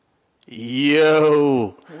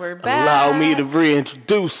Yo, We're back. allow me to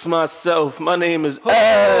reintroduce myself. My name is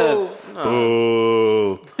Ev.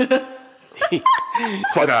 Boo.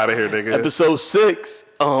 Fuck out of here, nigga. Episode 6.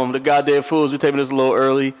 The goddamn fools. We're taping this a little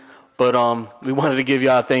early, but we wanted to give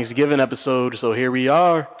y'all a Thanksgiving episode, so here we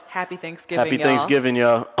are. Happy Thanksgiving, Happy y'all. Thanksgiving,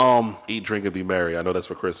 y'all. Eat, drink, and be merry. I know that's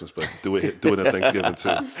for Christmas, but do it at Thanksgiving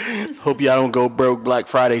too. Hope y'all don't go broke Black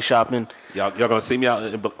Friday shopping. Y'all gonna see me out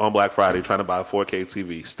on Black Friday trying to buy a 4K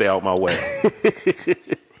TV. Stay out my way.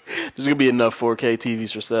 There's gonna be enough 4K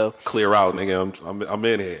TVs for sale. Clear out, nigga. I'm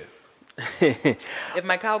in here. If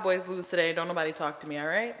my Cowboys lose today, don't nobody talk to me, all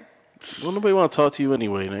right? Don't nobody want to talk to you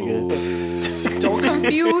anyway, nigga. Don't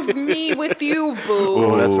confuse me with you, boo.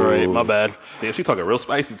 Oh, that's right. My bad. Damn, she talking real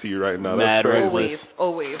spicy to you right now. Mad That's crazy. racist.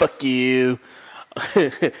 Always. Fuck you.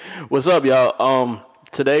 What's up, y'all?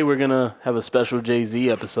 Today we're gonna have a special Jay-Z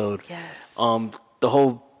episode. Yes. The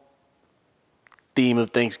whole theme of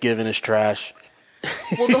Thanksgiving is trash.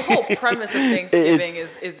 Well, the whole premise of Thanksgiving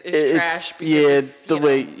is trash.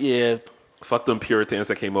 Because Fuck them Puritans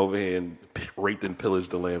that came over here and raped and pillaged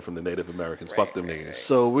the land from the Native Americans. Fuck them niggas.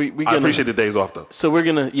 So we I gonna appreciate the days off though. So we're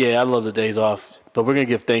gonna I love the days off, but we're gonna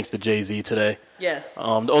give thanks to Jay-Z today. Yes. The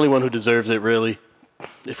only one who deserves it, really,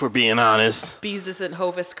 if we're being honest. Beezus and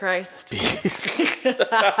Hovis Christ.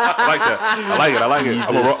 I like that. I like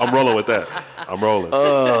it. I'm rolling with that. I'm rolling.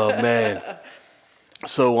 Oh man.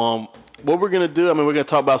 So what we're gonna do? I mean, we're gonna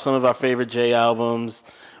talk about some of our favorite Jay albums.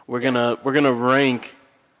 We're gonna rank.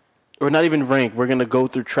 Or not even rank. We're gonna go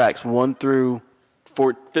through tracks 1 through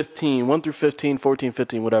 15, 1 through 15, 14,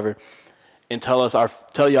 15, whatever, and tell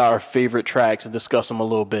y'all our favorite tracks and discuss them a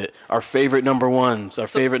little bit. Our favorite number ones, our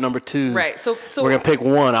favorite number twos. Right. So we're gonna pick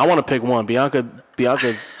one. I want to pick one. Bianca. Y'all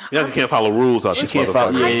can't follow rules out this can't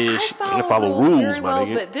follow- motherfucker. yeah, I Can't follow rules, very my well,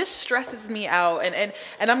 nigga. but this stresses me out, and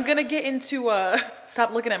I'm gonna get into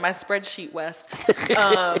stop looking at my spreadsheet, Wes.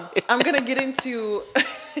 I'm gonna get into.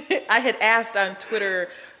 I had asked on Twitter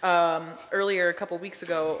earlier a couple weeks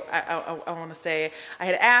ago. I want to say I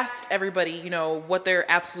had asked everybody, what their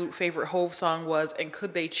absolute favorite Hove song was, and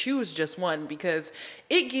could they choose just one? Because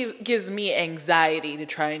it gives me anxiety to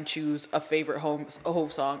try and choose a favorite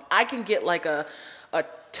Hove song. I can get like a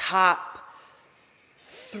top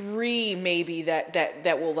 3 maybe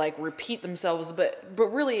that will like repeat themselves, but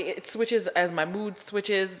really it switches as my mood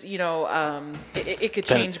switches. It could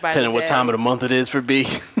change by the depending day. what time of the month it is for B.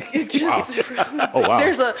 It just, Oh wow.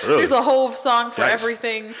 There's a Hove song for Yikes.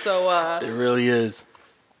 everything. So It really is.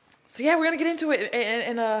 yeah, we're gonna get into it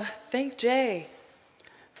and thank Jay.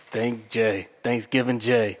 Thank Jay. Thanksgiving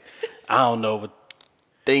Jay. I don't know, but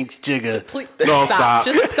thanks Jigga. Please, No, stop.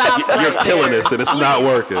 Just stop. You're right killing there. this and it's not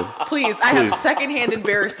working. Please, I have secondhand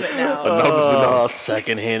embarrassment now. Enough is enough.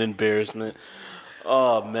 Secondhand embarrassment.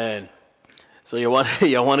 Oh man. So y'all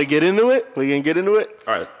want to get into it? We gonna get into it?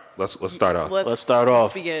 All right, let's start off. Let's start off.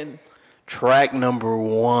 Let's begin. Track number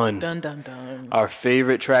 1. Dun dun dun. Our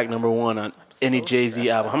favorite track number 1 on any so Jay-Z stressed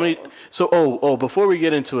album. out. How many? So before we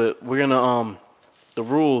get into it, we're gonna the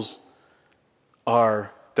rules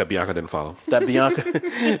are That Bianca didn't follow. that Bianca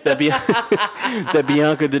that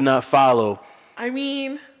Bianca did not follow. I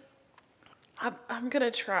mean, I'm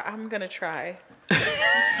gonna try.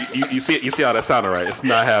 You see how that sounded, right? It's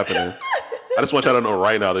not happening. I just want y'all to know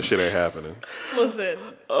right now this shit ain't happening. Listen.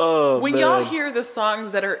 When y'all hear the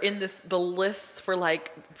songs that are in the lists for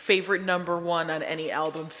like favorite number 1 on any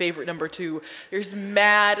album, favorite number 2, there's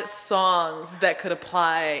mad songs that could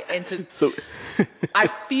apply into. So I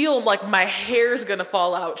feel like my hair's gonna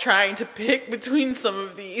fall out trying to pick between some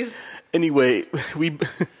of these. anyway, we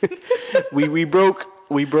broke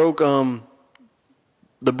the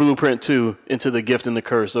Blueprint 2 into The Gift and the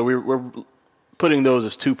Curse. So we're putting those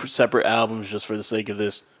as 2 separate albums just for the sake of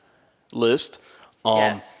this list.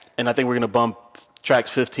 Yes. And I think we're going to bump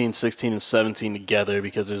tracks 15, 16, and 17 together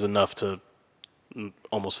because there's enough to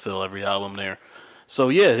almost fill every album there. So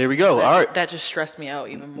yeah, here we go. All right. That just stressed me out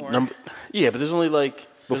even more. But there's only there's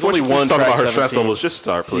Before only she one talk track about her stress 17. levels, just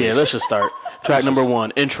start, please. Yeah, let's just start. Track number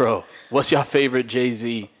 1, intro. What's your favorite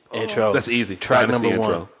Jay-Z intro? That's easy. Track Dynasty number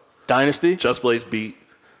 1. intro. Dynasty? Just Blaze beat,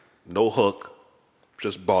 no hook,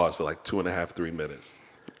 just bars for like 2.5, 3 minutes.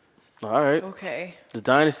 All right. Okay. The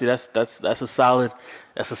Dynasty, that's a solid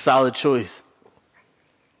choice.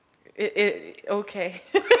 Okay.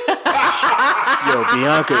 Yo,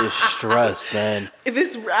 Bianca is stressed, man.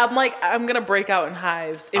 I'm gonna break out in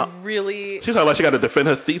hives. It really. She's talking like she got to defend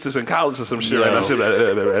her thesis in college or some shit. Yo. Right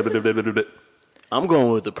now. I'm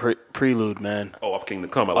going with the prelude, man. Oh, Off Kingdom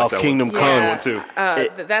Come. I like Off that Kingdom one. Come. That one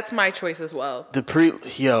too. That's my choice as well.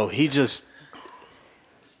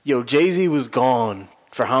 Jay-Z was gone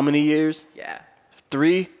for how many years? Yeah.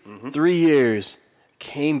 3 years,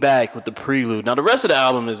 came back with the Prelude. Now the rest of the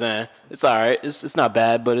album is it's all right. It's not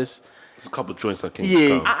bad, but it's There's a couple joints on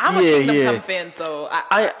Kingdom Come. I'm a Kingdom Come fan, so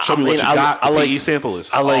Show me what you got. The PE sample is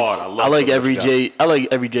hard. I like every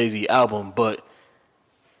Jay-Z album, but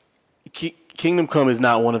Kingdom Come is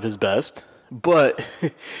not one of his best. But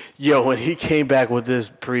yo, when he came back with this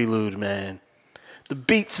Prelude, man, the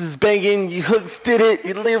beats is banging, your hooks did it,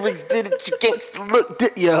 your lyrics did it, your gangsta look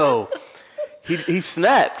did yo. He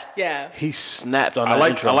snapped. Yeah. He snapped on that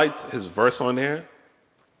intro. I liked his verse on there.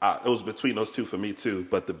 It was between those two for me too,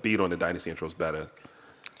 but the beat on the Dynasty intro is better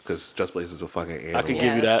because Just Blaze is a fucking animal. I can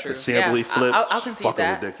give you that. The sample he flips, I'll concede fucking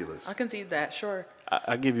that. ridiculous. I'll concede that. Sure.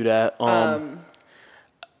 I give you that.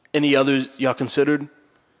 Any others y'all considered?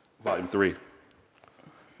 Volume 3.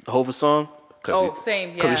 The Hova song?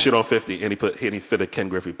 Same. Because Yeah. he shit on 50 and he fit a Ken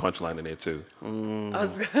Griffey punchline in there too.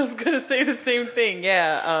 I was gonna say the same thing.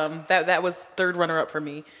 Yeah. That was third runner up for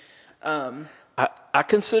me. I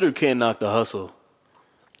considered Can't Knock the Hustle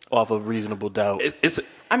off of Reasonable Doubt. It's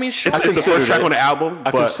Sure. it's the first track on the album.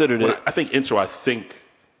 I but considered it. I think intro. I think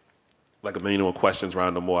like $1 million questions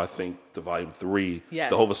round no more. I think the volume 3,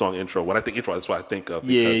 Yes. the Hova song intro. When I think intro, that's what I think of.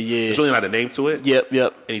 Yeah, Because yeah. There's really not a name to it. Yep.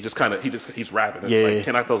 And he just kind of he's rapping. It's Yeah. like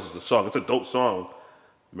Can't Knock the Hustle is the song. It's a dope song.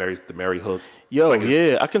 The Mary hook. Yo, It's like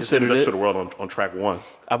his- I considered his introduction it. to the world on track 1.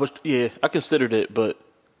 I considered it, but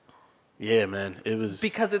yeah, man, it was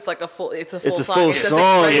Because it's like a full it's a song. full It doesn't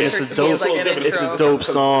song. register It's a to me dope. as like an It's a intro. dope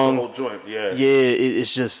Because song. The whole joint. Yeah.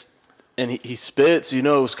 It's just, and he spits. You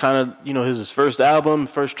know, it was kind of his first album,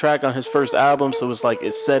 first track on his first album, so it's like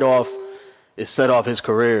it set off his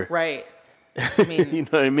career. Right. I mean, You know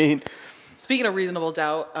what I mean? speaking of Reasonable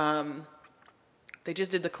Doubt, they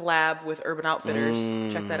just did the collab with Urban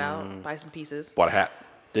Outfitters. Check that out. Buy some pieces. Bought a hat.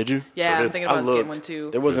 Did you? Yeah, I'm did. thinking I about looked. getting one too.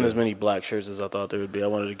 There wasn't as many black shirts as I thought there would be. I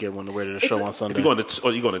wanted to get one to wear to the show on Sunday. If you go on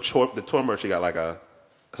the tour merch, you got like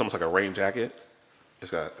it's almost like a rain jacket. It's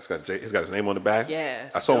got his name on the back. Yeah,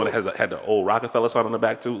 I saw one dope. that had the old Rockefeller sign on the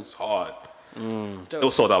back too. It's hard. It's It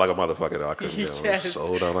was sold out like a motherfucker though. I couldn't get it. Yes. It was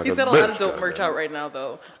sold out like He's a got a lot of bitch, dope goddamn. merch out right now,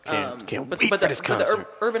 though. Can't but wait but for the, this but the concert.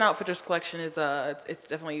 Urban Outfitters collection is it's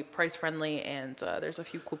definitely price friendly, and there's a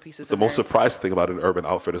few cool pieces. The in most there. surprising thing about an Urban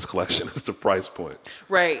Outfitters collection is the price point.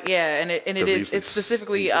 Right, yeah, and it Because is they it's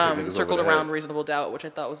specifically used to hit niggas over circled the around head. Reasonable Doubt, which I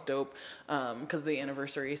thought was dope because of the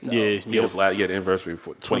anniversary. So. Yeah, Yeah, it was the anniversary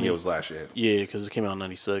for 20 years last year. yeah, because it came out in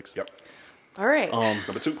 '96. Yep. All right.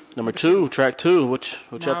 Number 2. Number 2, track 2. What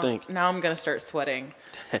y'all now, think? now I'm gonna start sweating.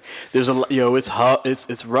 There's it's hot.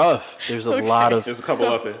 It's rough. There's a lot of There's a couple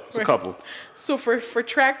up here. It's a couple. So for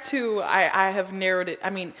track 2, I have narrowed it. I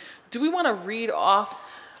mean, do we want to read off?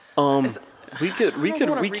 we could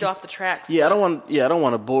read off the tracks. Yeah, I don't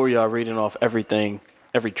want to bore y'all reading off everything,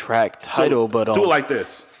 every track title, but do it like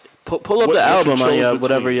this. pull up what the you album on chose y'all,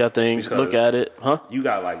 whatever between, y'all think. because- Look at it, huh? You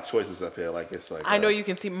got like choices up here, like it's like I know you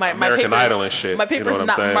can see my American papers, Idol and shit, My you know paper's what I'm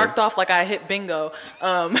not saying? marked off like I hit bingo.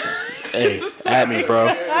 Hey, at me, bro.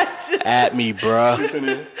 At me, bro.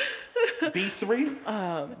 B3.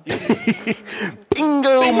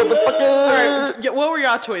 Bingo, motherfucker. All right, yeah, what were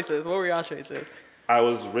y'all choices? I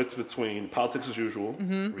was ripped between Politics as Usual,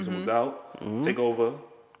 Reasonable Doubt, Take Over,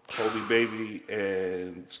 Holy Baby,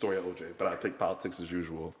 and Story of OJ. But I picked Politics as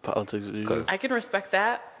Usual. Politics. I can respect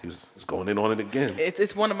that. He was going in on it again.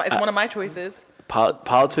 It's one of my choices.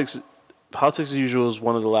 Politics as usual is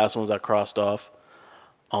one of the last ones I crossed off.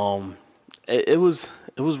 It was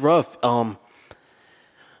rough.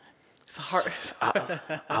 It's hard.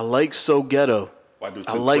 I like So Ghetto. Well, I do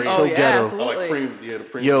too. I like Cream. So yeah, Ghetto. I absolutely. like Cream. Yeah, the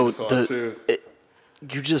Cream Yo, was hard too.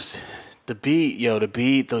 The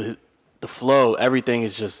beat, the flow, everything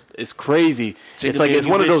is just it's crazy. It's like it's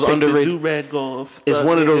one of those underrated. It's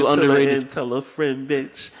one of those underrated. Tell a friend,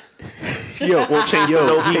 bitch. Yo,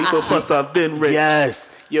 No paper, plus I've been rich. yes,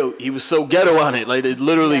 yo, he was so ghetto on it. Like it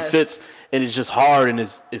literally Yes. fits, and it's just hard, and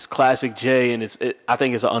it's classic Jay, and I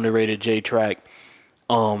think it's an underrated Jay track.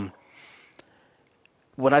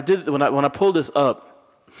 When I pulled this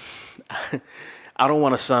up, I don't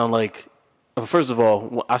want to sound like. First of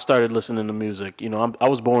all, I started listening to music. You know, I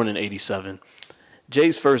was born in '87.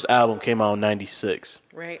 Jay's first album came out in '96.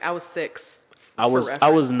 Right, I was 6. I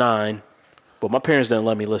was 9, but my parents didn't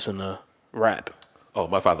let me listen to rap. Oh,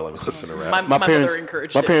 my father let me listen to rap. My parents mother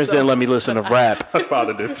encouraged my it, parents so- didn't let me listen to rap. My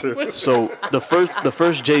father did too. So the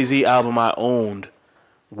first Jay-Z album I owned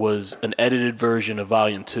was an edited version of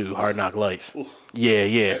Volume 2, Hard Knock Life.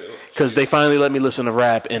 Yeah. Because they finally let me listen to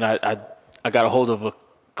rap, and I got a hold of a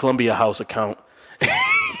Columbia House account.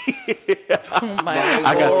 Oh my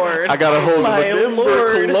Lord. I got a hold of My a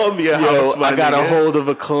Lord. Columbia House, my I got a nigga. hold of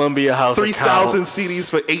a Columbia House 3,000 account. CDs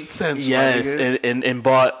for 8 cents. Yes, my nigga. and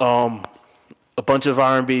bought a bunch of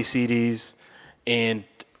R&B CDs and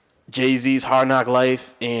Jay-Z's Hard Knock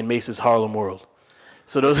Life and Mace's Harlem World.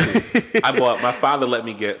 So those My father let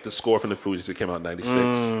me get the score from the Fugees that came out in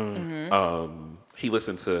 96. He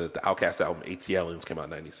listened to the Outkast album ATLians came out in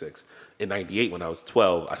 96. In 98, when I was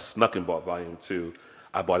 12, I snuck and bought Volume 2.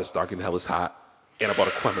 I bought It's Dark and Hell is Hot, and I bought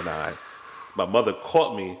Aquemini. My mother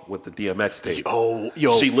caught me with the DMX tape.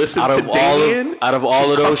 She listened to Damien. Out of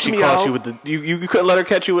all of those, cussed she me caught out. you with the. You couldn't let her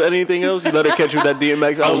catch you with anything else. You let her catch you with that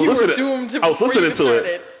DMX. I was You were listening. doomed to I was before you listening to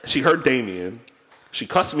started. it. She heard Damien. She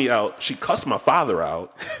cussed me out. She cussed my father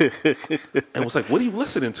out, and was like, "What are you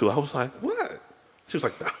listening to?" I was like, "What?" She was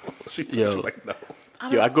like, "No." She was like, "No."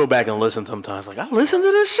 I go back and listen sometimes. Like I listen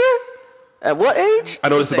to this shit. At what age? I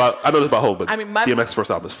know this about Hope, but I mean, DMX's first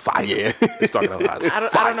album is fire. Yeah. It's talking about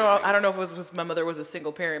hot. I don't know if it was my mother was a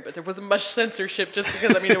single parent, but there wasn't much censorship just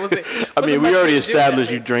because it wasn't. I mean, we much already to do established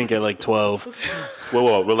that. you drink at like 12.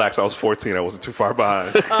 Well, relax. I was 14. I wasn't too far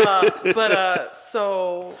behind. But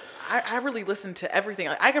so I really listened to everything.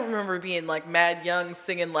 Like, I can remember being like mad young,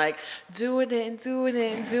 singing like doing it and doing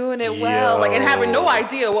it and doing it well, like and having no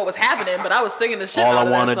idea what was happening, but I was singing the shit. All out I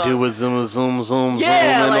of want that to song. do was zoom, zoom, zoom,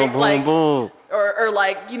 Yeah, zoom, like- and boom, like- boom. Or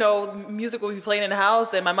like music will be playing in the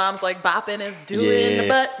house, and my mom's like bopping and doing the Yeah.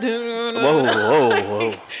 butt, doing Whoa,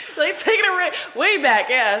 whoa. like taking it way back.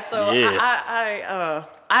 Yeah, so Yeah.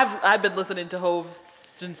 I've been listening to Hove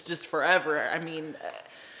since just forever. I mean,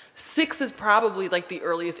 6 is probably like the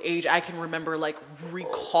earliest age I can remember like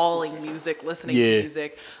recalling music, listening to Yeah.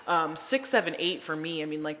 music. 6, 7, 8 for me. I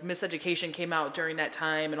mean, like Miseducation came out during that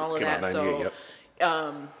time and all of Came out that. in So 98,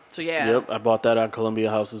 yep. so yeah. Yep, I bought that on Columbia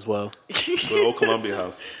House as well. The old Columbia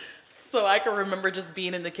House. So I can remember just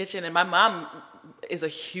being in the kitchen, and my mom is a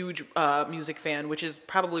huge music fan, which is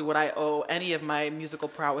probably what I owe any of my musical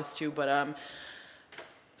prowess to. But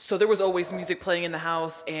so there was always music playing in the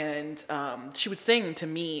house, and she would sing to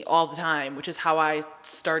me all the time, which is how I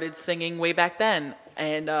started singing way back then,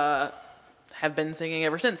 and have been singing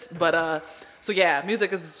ever since. But so yeah,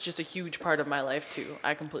 music is just a huge part of my life too.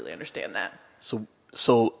 I completely understand that.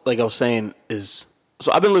 So like I was saying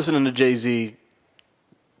so I've been listening to Jay-Z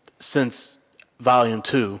since Volume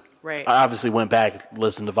 2. Right. I obviously went back,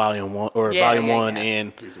 listened to Volume 1 or Yeah, Volume yeah, 1 yeah.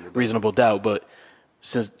 and Reasonable Doubt, but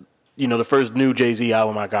since the first new Jay-Z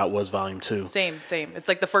album I got was Volume 2. Same. It's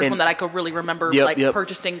like the first And- one that I could really remember Yep.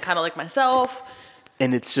 purchasing kind of like myself.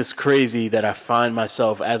 And it's just crazy that I find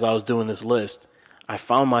myself, as I was doing this list, I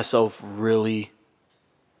found myself really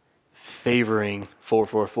favoring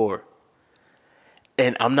 444.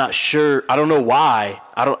 And I'm not sure, I don't know why.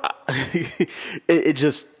 It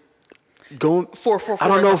just going 444 I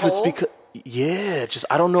don't know as if a it's whole? because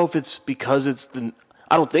I don't know if it's because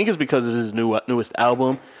I don't think it's because of his newest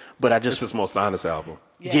album, but I It's just his most honest album.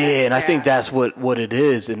 and I think that's what it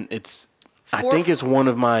is, and I Four- think it's one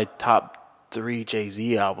of my top 3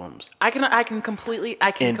 Jay-Z albums. I can completely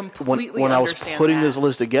And completely when I was understand putting that. this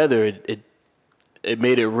list together, it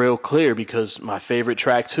made it real clear because my favorite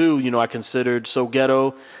track too, I considered So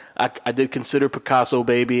Ghetto. I did consider Picasso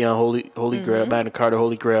Baby on Holy Grail, Magna Carta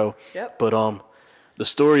Holy Grail. Yep. But the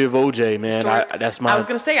story of OJ, man, that's my I was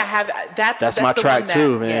gonna say I have that's my the track one that,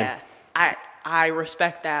 too, man. Yeah, I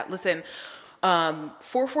respect that. Listen,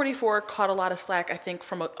 444 caught a lot of slack, I think,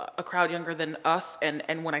 from a crowd younger than us.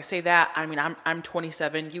 And when I say that, I mean I'm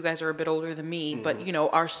 27. You guys are a bit older than me, but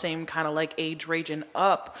our same kind of like age ranging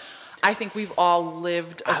up. I think we've all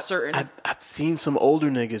lived a certain. I've seen some older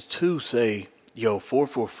niggas too say, "Yo,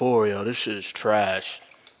 444, yo, this shit is trash."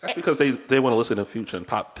 That's because they want to listen to Future and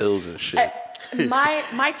pop pills and shit.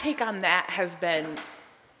 My take on that has been,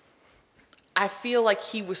 I feel like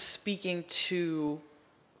he was speaking to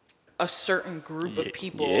a certain group of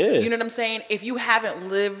people. Yeah. You know what I'm saying? If you haven't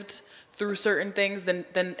lived through certain things, then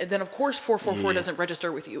of course 444 doesn't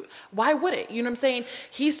register with you. Why would it? You know what I'm saying?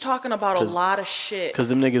 He's talking about a lot of shit. Because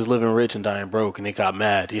them niggas living rich and dying broke, and they got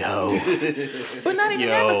mad, yo. But not even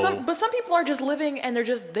Yo. that. But some people are just living and they're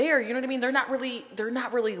just there. You know what I mean? They're not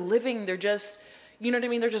really living. They're just, you know what I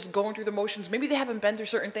mean? They're just going through the motions. Maybe they haven't been through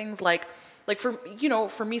certain things like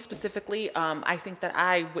for me specifically, I think that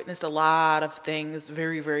I witnessed a lot of things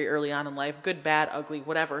very, very early on in life, good, bad, ugly,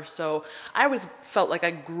 whatever. So I always felt like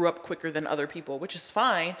I grew up quicker than other people, which is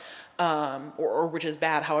fine, or which is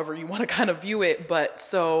bad, however you want to kind of view it. But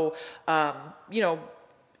so,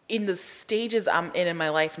 in the stages I'm in my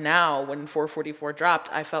life now, when 444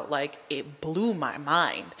 dropped, I felt like it blew my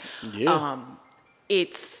mind. Yeah.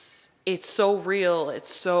 It's so real.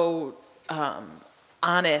 It's so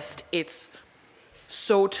honest. It's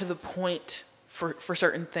so to the point for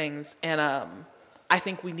certain things. And I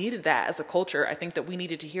think we needed that as a culture. I think that we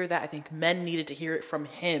needed to hear that. I think men needed to hear it from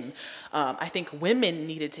him. I think women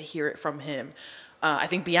needed to hear it from him. I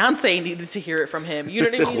think Beyonce needed to hear it from him. You know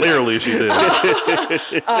what I mean? Clearly she did.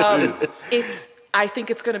 I think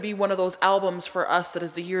it's going to be one of those albums for us that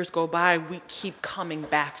as the years go by, we keep coming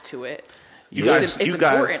back to it. You guys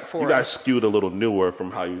us. skewed a little newer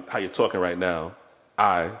from how you're talking right now.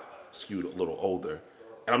 I skewed a little older,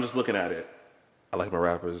 and I'm just looking at it. I like my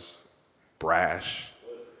rappers brash,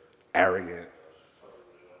 arrogant,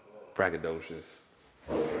 braggadocious.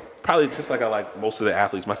 Probably just like I like most of the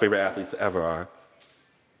athletes. My favorite athletes ever are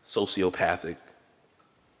sociopathic.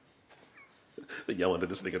 They yelling at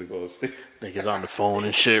this nigga to go upstairs. Niggas on the phone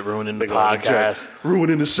and shit, ruining the podcast.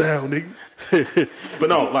 Ruining the sound, nigga. But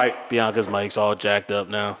no, like... Bianca's mic's all jacked up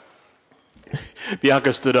now.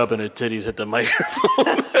 Bianca stood up and her titties hit the microphone.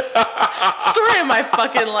 Story of my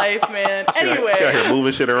fucking life, man. Anyway. She out here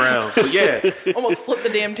moving shit around. But yeah. Almost flipped the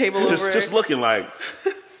damn table over. Just looking like...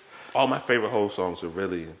 All my favorite whole songs are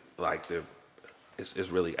really, like, it's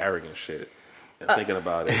really arrogant shit. And thinking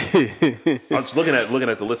about it, I'm just looking at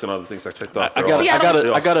the list and all the things I checked off. I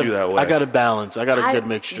got a balance. I got a good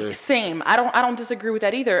mixture. Same. I don't disagree with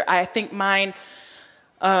that either. I think mine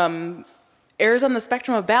errs on the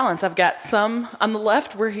spectrum of balance. I've got some on the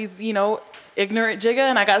left where he's, ignorant Jigga,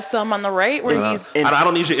 and I got some on the right where he's. I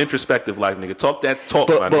don't need your introspective life, nigga. Talk,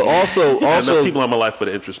 but also people on my life for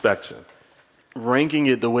the introspection. Ranking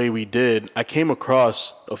it the way we did, I came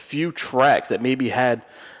across a few tracks that maybe had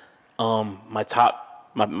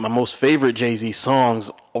my most favorite Jay-Z songs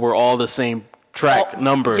were all the same track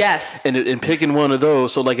number. Yes. And picking one of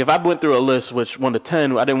those. So like if I went through a list which 1 to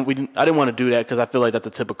 10, I didn't want to do that because I feel like that's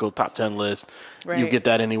a typical top 10 list. Right. You get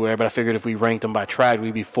that anywhere, but I figured if we ranked them by track,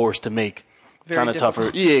 we'd be forced to make kind of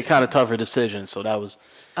tougher decisions. So that was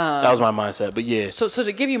my mindset. But yeah. So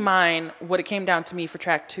to give you mine, what it came down to me for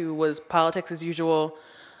track 2 was Politics as Usual,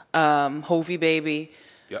 Hovey Baby,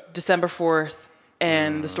 yep. December 4th,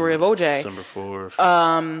 and The Story of OJ. December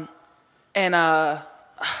 4th. And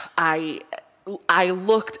I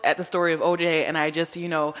looked at The Story of OJ and I just,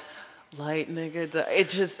 light nigga,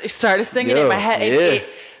 it started singing in my head. Yeah.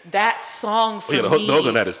 That song for me. The hook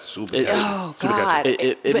on that is super catchy. Oh, super God.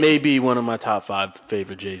 Catchy. It may be one of my top 5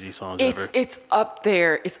 favorite Jay-Z songs ever. It's up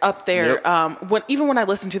there. It's up there. Yep. Even when I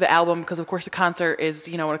listen to the album, because of course the concert is,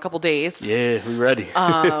 in a couple days. Yeah, we ready.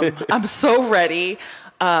 I'm so ready.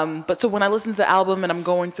 But so when I listen to the album and I'm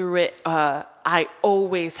going through it, I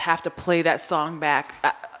always have to play that song back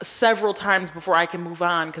several times before I can move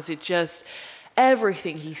on because it just,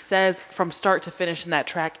 everything he says from start to finish in that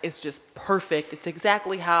track is just perfect. It's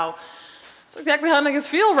exactly how niggas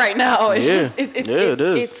feel right now. It's just,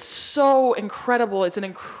 it's so incredible. It's an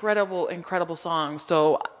incredible, incredible song.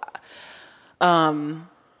 So,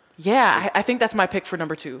 yeah, I think that's my pick for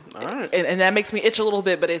number 2. All right. And that makes me itch a little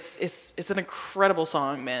bit, but it's an incredible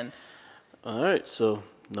song, man. All right, so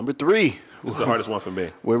number 3. This is the hardest one for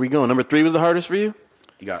me. Where we going? Number 3 was the hardest for you?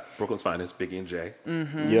 You got Brooklyn's Finest, Biggie and Jay.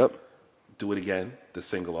 Mm-hmm. Yep. Do It Again, the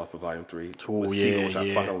single off of Volume 3. Oh, with yeah, Siegel, which I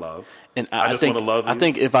yeah. fucking love. And I Just Want to Love You. I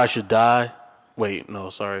think If I Should Die. Wait,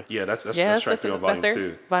 no, sorry. Yeah, that's track 3 on Volume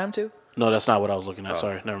 2. Volume 2? No, that's not what I was looking at.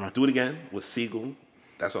 Sorry, never mind. Do It Again with Siegel.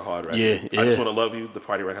 That's a hard record. Yeah. I Just Want to Love You, the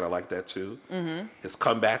party record. I like that too. Mm-hmm. His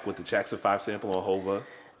comeback with the Jackson 5 sample on Hova.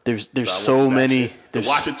 There's so many. The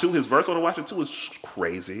Watcher 2, his verse on the Watcher 2 is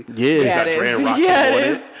crazy. Yeah, it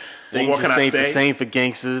is. What more can I say? The same for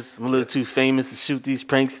gangsters. I'm a little too famous to shoot these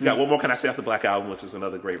pranksters. Yeah, what more can I say after Black Album, which is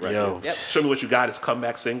another great record. Yo. Yep. Show Me What You Got, his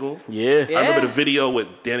comeback single. Yeah. I remember the video with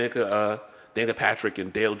Danica Patrick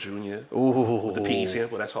and Dale Jr. Ooh. With the PE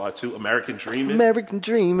sample, that's hard too. American Dreaming. American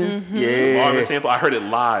Dreaming. Mm-hmm. Yeah. Marvin sample. I heard it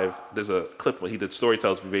live. There's a clip when he did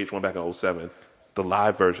Storytellers for VH1 back in 07. The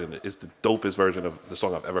live version is the dopest version of the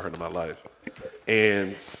song I've ever heard in my life.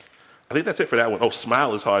 And I think that's it for that one. Oh,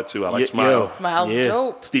 Smile is hard too. I like Smile. Yo. Smile's Yeah.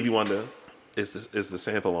 dope. Stevie Wonder is the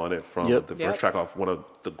sample on it from Yep. the first track off one of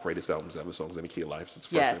the greatest albums ever, Songs in the Key of Life. It's the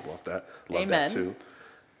first Yes. sample off that. Love Amen. that too.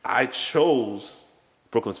 I chose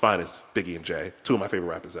Brooklyn's Finest, Biggie and Jay, 2 of my favorite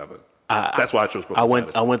rappers ever. That's why I chose Brooklyn's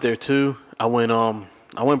Finest. I went there too. I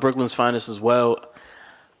went Brooklyn's Finest as well.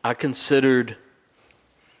 I considered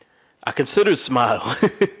Smile.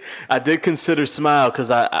 I did consider Smile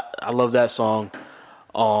because I love that song.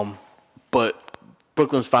 But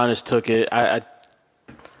Brooklyn's Finest took it.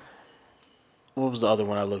 What was the other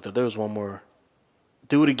one I looked at? There was one more.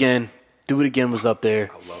 Do It Again Do It Again was up there.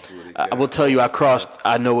 I love Do It Again. I will tell you, I crossed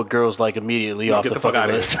I Know What Girls Like immediately off Get the the fuck fucking out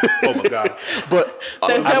of list. here. Oh my god. But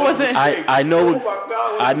That wasn't. I know Oh what, my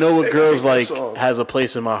God, I know what Girls Like song. has a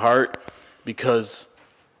place in my heart because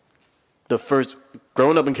the first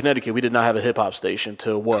growing up in Connecticut, we did not have a hip hop station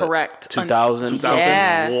till what? Correct. 2000.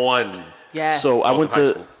 Yeah. 2001. Yes. So I Off went in high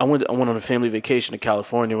to school. I went on a family vacation to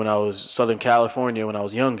California when I was Southern California when I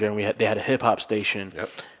was younger, and they had a hip hop station, Yep.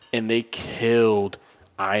 and they killed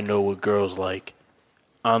I Know What Girls Like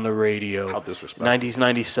on the radio. How disrespectful. 90s,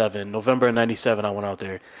 97, November of 97. I went out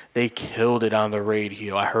there. They killed it on the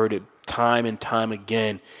radio. I heard it time and time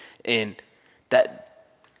again, and that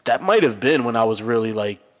might have been when I was really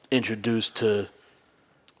like introduced to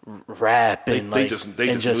rap and They like just and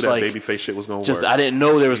knew that like, babyface shit was gonna just work. I didn't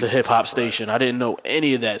know there was a Jesus hip hop Christ. station. I didn't know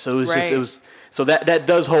any of that. So it was Right. it was so that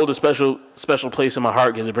does hold a special place in my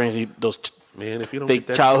heart because it brings me those Man, if you don't fake get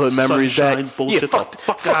that childhood memories back. sunshine bullshit, Yeah, fuck, the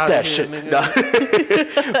fuck outta that here, shit. nigga.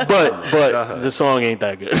 Nah. but the song ain't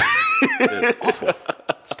that good. It's awful.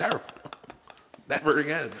 It's terrible. Never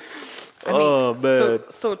again. I mean, Oh, man.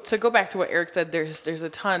 So to go back to what Eric said, there's a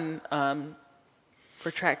ton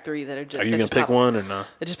for track 3 that are just. Are you that gonna just pick pop- one or no?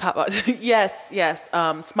 That just pop out. yes.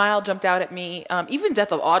 Smile jumped out at me. Even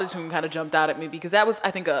Death of Autotune kind of jumped out at me because that was,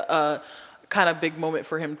 I think, a kind of big moment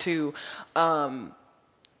for him too.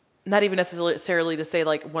 Not even necessarily to say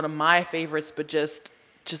like one of my favorites, but just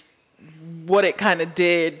what it kind of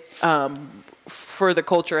did for the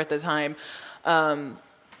culture at the time.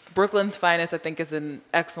 Brooklyn's Finest, I think, is an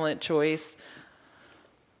excellent choice.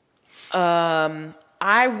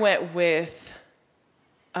 I went with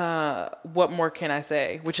What More Can I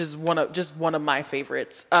Say, which is one of my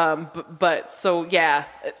favorites. But so yeah,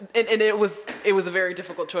 and it was a very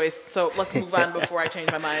difficult choice. So let's move on before I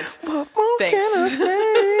change my mind. Thanks.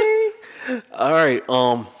 All right,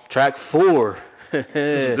 track 4.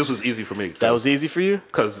 This was easy for me. That was easy for you.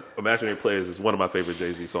 because Imaginary Players is one of my favorite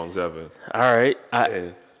Jay-Z songs ever. All right,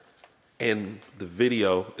 And the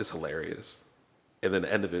video is hilarious. And then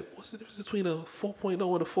the end of it, what's the difference between a 4.0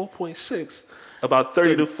 and a 4.6? About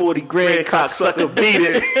 30 to 40 grand cocksucker beat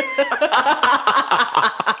it.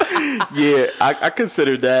 yeah, I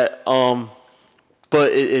considered that.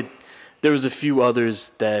 But it there was a few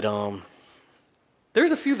others that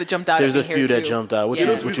There's a few that jumped out. there's at a me few here that too. jumped out. What Yeah.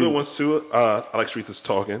 you, There's what good you ones too. I like Streets is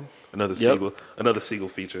Talking. Another Yep. Siegel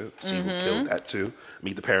feature. Siegel killed that too.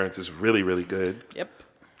 Meet the Parents is really, really good. Yep.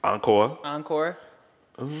 Encore.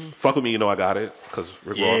 Fuck With Me, You Know I Got It. Because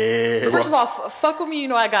Rick Ross. Yeah. First of all, "Fuck With Me, You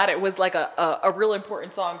Know I Got It" was like a real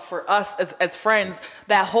important song for us as friends.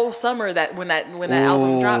 That whole summer, when that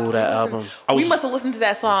album dropped, Ooh, that album. we must have listened to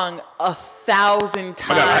that song 1,000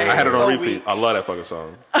 times. I had it on a repeat. week. I love that fucking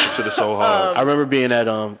song. That shit is so hard. I remember being at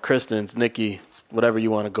Kristen's, Nikki, whatever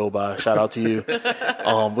you want to go by. Shout out to you.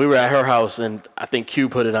 We were at her house, and I think Q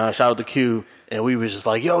put it on. Shout out to Q. And we was just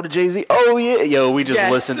like, yo, the Jay-Z. Oh, yeah. Yo, we just Yes.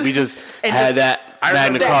 listened. We just And had just- that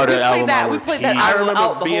Magna that- Carta we played album that- on we played that repeat. I album remember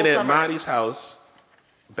out the being whole at summer. Marty's house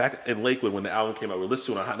back in Lakewood when the album came out. We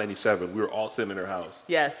listened to it on Hot 97. We were all sitting in her house.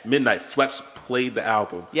 Yes. Midnight, Flex played the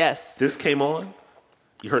album. Yes. This came on.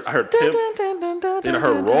 I heard Tim. Then I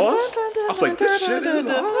heard Ross. I was like, this shit is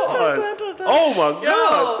hard. Oh my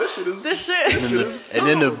God. This shit is. This shit. And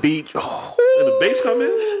then the beat. Oh, And the bass come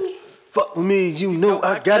in. fuck with me. You know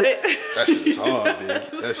I got it. That shit is hard, dude.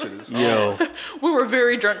 That shit is hard. Yo. We were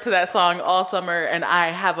very drunk to that song all summer, and I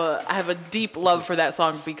have a deep love for that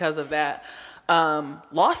song because of that.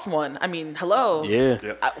 Lost One. I mean, hello. Yeah.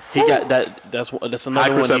 Yep. He got that. That's another Hi,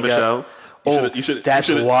 one Chris he and got. Michelle. That's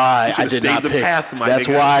why you I should've did stayed not the pick. path, my That's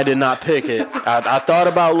nigga. why I did not pick it. I thought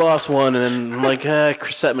about Lost One, and then I'm like,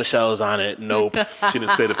 Chrisette Michelle is on it. Nope. She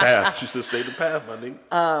didn't stay the path. She should stay the path, my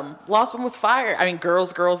nigga. Lost One was fire. I mean,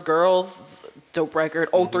 Girls, dope record.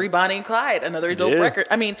 03 Bonnie and Clyde, another dope Yeah. record.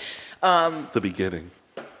 I mean, The beginning.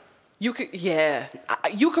 you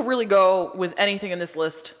could really go with anything in this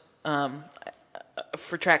list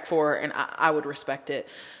for track 4, and I would respect it.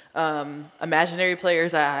 Imaginary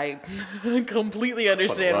Players, I completely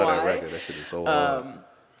understand Fucking love why. that record. That shit is so hard.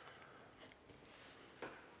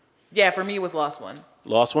 Yeah, for me, it was Lost One.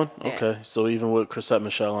 Lost One? Yeah. Okay. So even with Chrisette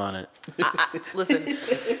Michelle on it. Listen,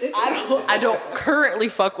 I don't currently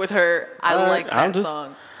fuck with her. I All right, like that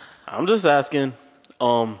song. I'm just asking.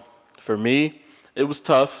 For me, it was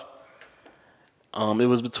tough. It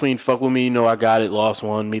was between Fuck With Me, You Know I Got It, Lost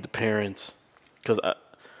One, Meet the Parents. Because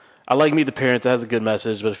I like Meet the Parents. It has a good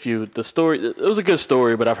message, but it was a good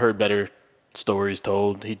story, but I've heard better stories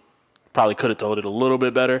told. He probably could have told it a little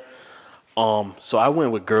bit better. So I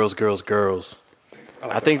went with Girls, Girls, Girls.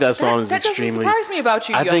 I think that song is That doesn't extremely. surprise me about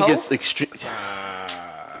you, I think yo-ho. it's extreme.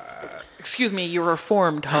 Excuse me, you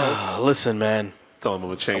reformed hoe. Listen, man. Telling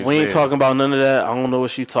them to change. We ain't name. talking about none of that. I don't know what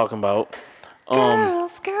she's talking about.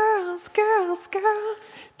 Girls.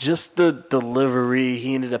 Just the delivery.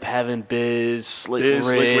 He ended up having Biz, Slick Biz,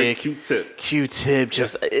 Slick Rick, Rick, Q-Tip. Q-Tip.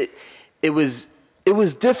 Just it was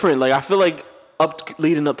different. Like I feel like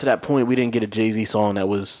leading up to that point, we didn't get a Jay-Z song that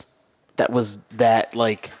was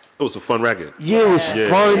like. It was a fun record. Yeah, it was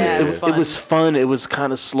fun. Yeah, It was fun. It was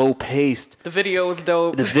kind of slow paced. The video was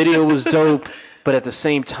dope. The video was dope, but at the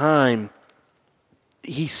same time,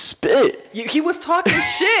 he spit. He was talking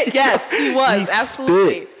shit. Yes, he was. He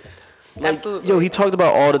Absolutely. spit. Like, Absolutely. Yo, he talked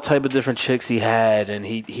about all the type of different chicks he had, and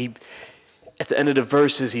he at the end of the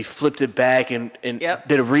verses, he flipped it back and Yep.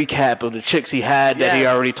 did a recap of the chicks he had that he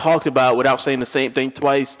Yes. already talked about without saying the same thing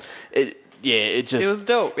twice. It was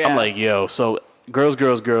dope, yeah. I'm like, yo, so girls.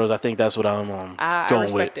 I think that's what I'm I going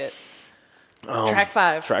respect with. it. Track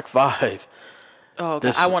 5. Track 5. Oh, God.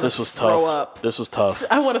 This I want this to was throw tough. up. This was tough.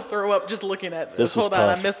 I want to throw up just looking at this. This was Hold on,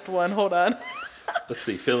 tough. I missed one. Hold on. Let's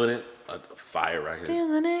see, feeling it. A fire record.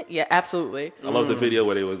 Feeling it? Yeah, absolutely. I love the video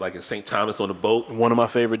where they was like in St. Thomas on the boat. One of my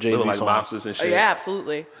favorite Jay-Z Looking like songs. mobsters and Oh, shit. yeah,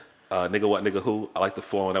 absolutely. Nigga what, nigga who. I like the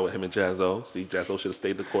flow on that with him and Jazzo. See, Jazzo should have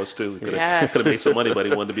stayed the course too. He could have Yes. made some money, but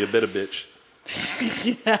he wanted to be a bitter bitch.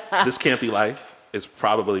 This Can't Be Life is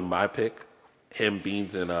probably my pick. Him,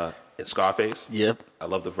 Beans, and Scarface. Yep. I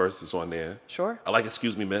love the verses on there. Sure. I like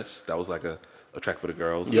Excuse Me Miss. That was like a track for the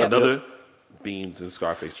girls. Yep. Another Beans and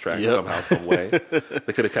Scarface track Yep. somehow, some way.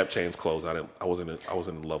 They could have kept Change Clothes. I wasn't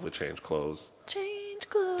in love with Change Clothes. Change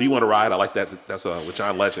clothes. Do You Want to Ride? I like that. That's with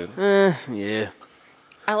John Legend. Yeah.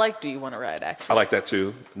 I like Do You Want to Ride, actually. I like that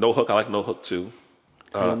too. No Hook. I like No Hook too.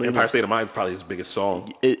 Empire State of Mind is probably his biggest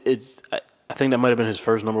song. I think that might have been his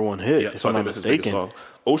first #1 hit, Yeah, if so I I'm not think that's his biggest mistaken. song.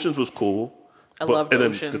 Oceans was cool. I loved and then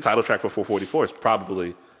Oceans. the title track for 444 is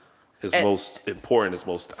probably his most important, his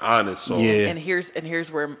most honest song. Yeah. And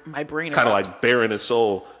here's where my brain Kind of erupts. like bearing his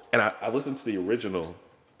soul. And I listened to the original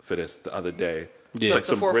for this the other day. Yeah. It's like The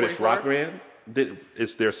some British 444? rock band.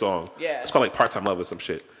 It's their song. Yeah. It's called like Part Time Love or some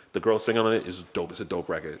shit. The girl singing on it is dope. It's a dope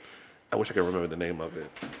record. I wish I could remember the name of it.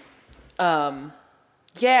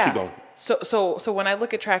 Yeah. Keep going. So when I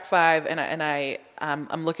look at track 5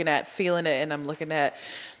 I'm looking at Feeling It, and I'm looking at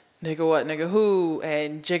Nigga What, Nigga Who,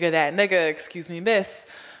 and Jigga That Nigga, Excuse Me Miss,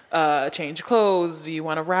 Change Clothes, Do You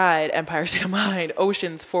Want to Ride, Empire State of Mind,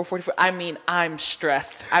 Oceans, 444. I mean, I'm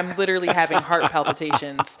stressed. I'm literally having heart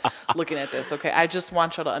palpitations looking at this. Okay, I just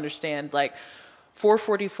want y'all to understand, like,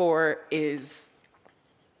 444 is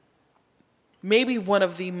maybe one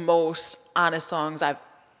of the most honest songs I've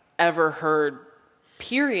ever heard,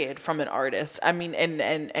 period, from an artist. I mean,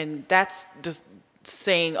 and that's just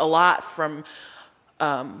saying a lot from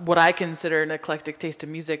what I consider an eclectic taste of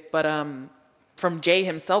music, but from Jay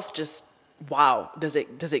himself, just wow, does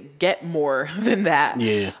it get more than that?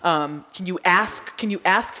 Yeah. Can you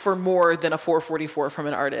ask for more than a 444 from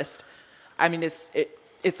an artist? I mean, it's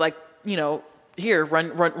like, you know, here,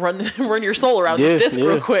 run your soul around this disc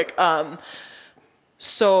real quick.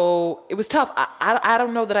 So it was tough. I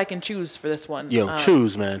don't know that I can choose for this one. Yo,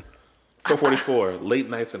 choose, man. 444, Late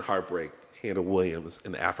Nights and Heartbreak, Hannah Williams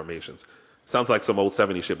and the Affirmations. Sounds like some old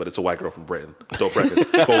 70s shit, but it's a white girl from Britain. Dope record.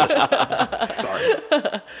 Go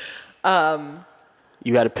listen. Sorry.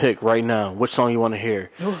 You got to pick right now. Which song you want to hear?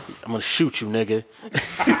 I'm gonna shoot you, nigga.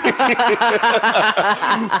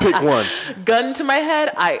 Pick one. Gun to my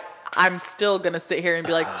head, I'm still gonna sit here and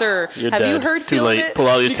be like, sir, You're have dead. you heard Too Feeling late. It? Pull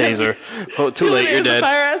out your Because taser. Oh, too Feeling late. It You're is a dead.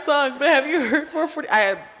 fire ass song, but have you heard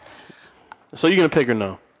 440? So you gonna pick or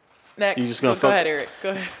no? Next. You just gonna Go fuck- ahead, Eric.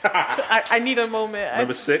 Go ahead. I need a moment.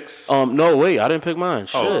 Number 6. No, wait. I didn't pick mine.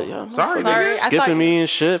 Shit. Oh, Yeah, sorry, Sorry, nigga. I thought skipping you- me and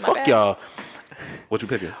shit. My Fuck bad. y'all. What you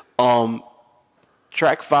picking?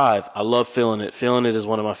 Track 5. I love Feeling It. Feeling It is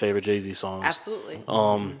one of my favorite Jay-Z songs. Absolutely.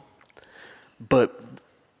 But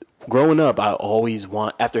growing up, I always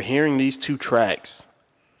after hearing these two tracks,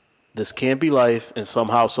 This Can't Be Life and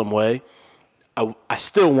Somehow Some Way, I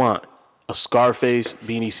still want a Scarface,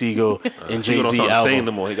 Beanie Siegel, and So you Jay-Z don't start saying album.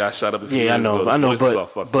 no more. He got shot up a few Yeah, years I know, ago. The I know, voice is but- all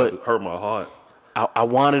fucked but- up. It hurt my heart. I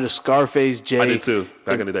wanted a Scarface, Jay. I did too.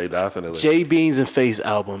 Back in the day, definitely. Jay Beans and Face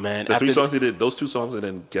album, man. The 3 songs he did, those 2 songs, and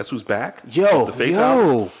then Guess Who's Back? Yo, The Face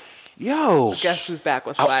album? yo. Guess Who's Back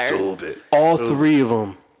was fire. Stupid. All 3 of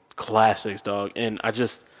them classics, dog. And I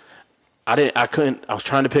couldn't. I was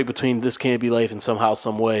trying to pick between This Can't Be Life and Somehow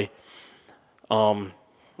Some Way.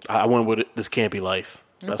 I went with This Can't Be Life.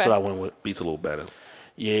 That's Okay. what I went with. Beats a little better.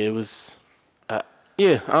 Yeah, it was.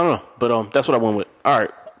 Yeah, I don't know, but that's what I went with. All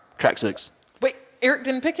right, track 6. Wait, Eric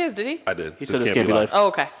didn't pick his, did he? I did. He said This Can't Be Life. Oh,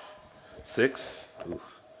 okay. 6. Oof.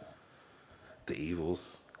 The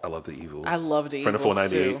Evils. I love the Evils. I love the Friend of Evils,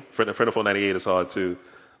 498. too. Friend of 498 is hard too.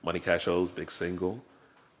 Money Cash Hoes, big single.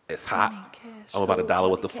 It's hot. Money Cash I'm about Hoes, $1. What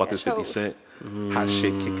Money the fuck is Cash 50 Hoes. Cent? Hot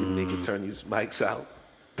shit kicking nigga, turn these mics out.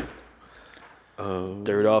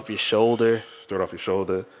 Dirt off your shoulder. Dirt off your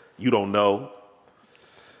shoulder. You don't know.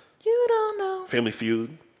 You don't know. Family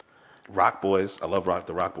Feud. Rock Boys. I love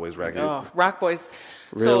the Rock Boys record. Oh, Rock Boys.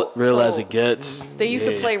 Real as it gets. They used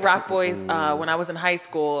to Yeah. play Rock Boys when I was in high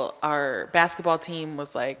school. Our basketball team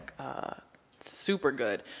was like super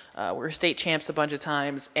good. We were state champs a bunch of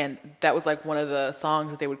times, and that was like one of the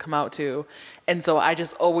songs that they would come out to. And so I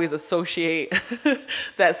just always associate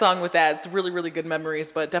that song with that. It's really, really good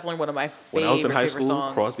memories, but definitely one of my When favorite, I was in high favorite school,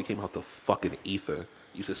 songs. Crosby came out the fucking ether.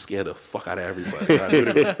 Used to scare the fuck out of everybody. I knew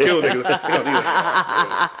they would kill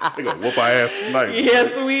niggas. They gonna whoop our ass tonight.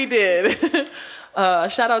 Yes, we did.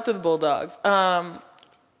 Shout out to the Bulldogs.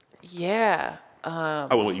 Yeah.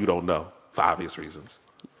 I went with You Don't Know for obvious reasons.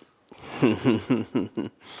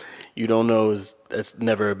 You don't know that's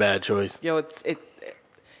never a bad choice. Yo,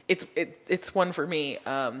 it's one for me.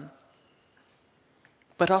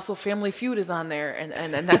 But also Family Feud is on there,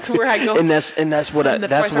 and that's where I go. And that's what I And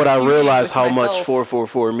that's that's where I what I start feuding realized with how much myself.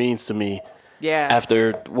 444 means to me. Yeah.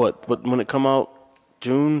 After what when it come out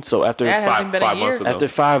June, so after Yeah, it hasn't been a 5 year. months ago. after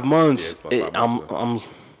 5 months, Yeah, it's about 5 months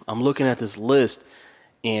ago. I'm looking at this list,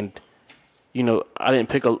 and you know I didn't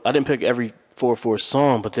pick every 444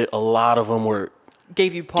 song, but a lot of them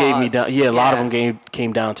Gave you pause. gave me down. Yeah, a lot of them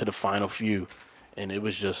came down to the final few, and it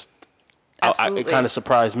was just it Absolutely. kind of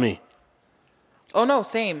surprised me. Oh no,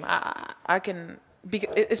 same. I can,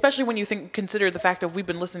 especially when you consider the fact that we've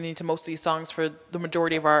been listening to most of these songs for the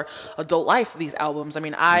majority of our adult life. These albums. I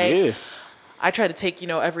mean, Yeah. I try to take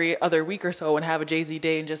every other week or so and have a Jay-Z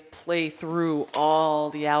day and just play through all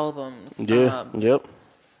the albums. Yeah. Yep.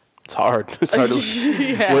 It's hard. It's hard to.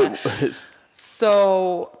 Yeah. it's-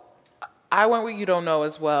 So I went with You Don't Know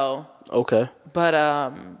as well, okay. but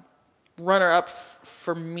runner up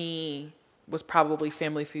for me was probably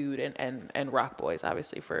Family Feud and Rock Boys,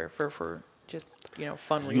 obviously for just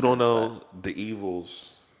fun reasons. You Don't Know, The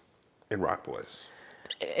Evils, and Rock Boys.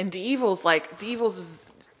 And The Evils is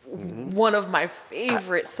one of my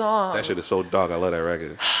favorite songs. That shit is so dark. I love that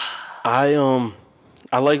record. I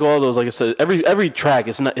like all those. Like I said, every track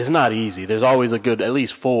it's not easy. There's always a good at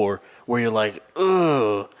least 4 where you're like,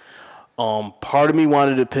 ugh. Part of me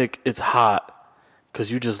wanted to pick It's Hot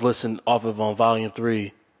because you just listened off of Volume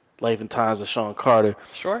 3, Life and Times of Sean Carter.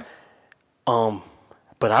 Sure.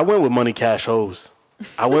 But I went with Money Cash Hoes.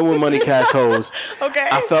 Okay.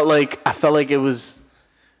 I felt like it was,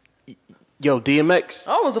 DMX.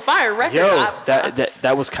 Oh, it was a fire record.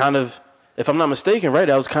 That was kind of, if I'm not mistaken, right?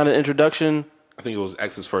 That was kind of introduction. I think it was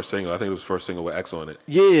X's first single. I think it was the first single with X on it.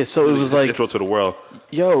 Yeah, so it was His like intro to the world.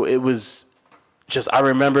 it was just I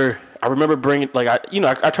remember bringing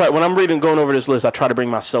I try when I'm going over this list, I try to bring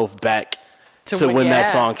myself back to when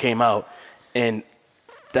that song came out, and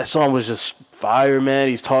that song was just fire, man.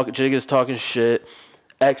 Jigga's talking shit.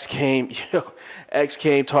 X came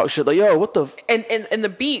talk shit like, yo, what the and the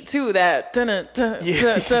beat too, that dun dun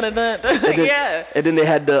Yeah. dun dun yeah. And then they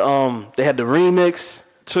had the remix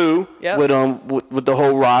too. Yep. With the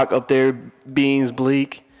whole rock up there, Beans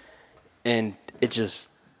Bleak, and it just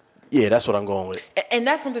that's what I'm going with. And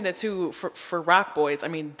that's something that too for Rock Boys. I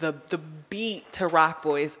mean, the beat to Rock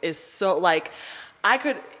Boys is so like I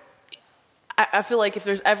feel like if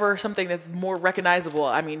there's ever something that's more recognizable,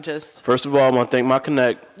 I mean, just First of all, I'm gonna thank my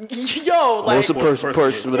connect. yo, like Most of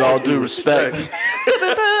person with all due respect. like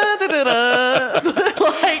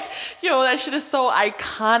yo, that shit is so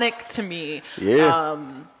iconic to me. Yeah.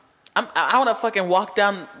 I want to fucking walk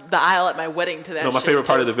down the aisle at my wedding to that. No, my shit. favorite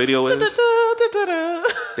part of the Just video is da-da-da-da-da-da.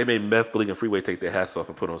 they made Meth, Bleak, and Freeway take their hats off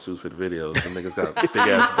and put on suits for the videos. Them niggas got big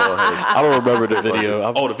ass bald heads. I don't remember the video.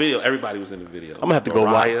 I'm The video. Everybody was in the video. gonna have to go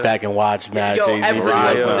back and watch Mad Yo, Jay-Z. everyone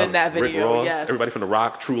Mariah, was in that Rick video, Ross, yes. everybody from The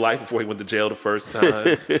Rock, True Life before he went to jail the first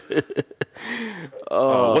time.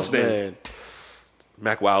 What's his name? Man.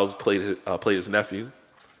 Mac Wiles played his nephew.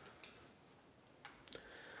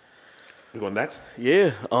 We going next?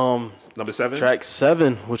 Yeah. Number 7? Track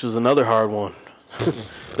 7, which was another hard one.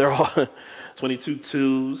 They're all 22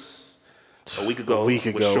 Twos. A week ago. A week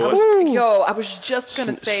with ago. Shorts. Yo, I was just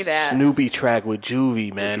gonna say that. Snoopy track with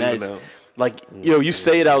Juvie, man. With That's Juvenile. like, you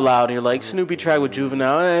say it out loud and you're like, Snoopy track with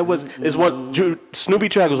Juvenile. Snoopy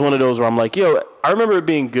track was one of those where I'm like, I remember it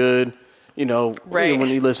being good, Right. when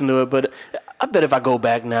you listen to it, but I bet if I go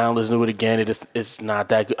back now and listen to it again, it's not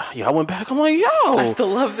that good. I went back, I'm like, I still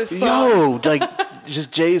love this song. Yo, like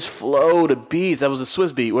just Jay's flow, the beats. That was a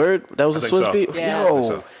Swiss beat. Word? That was a think Swiss so. beat. Yeah. I think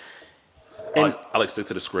Yo, so. I like stick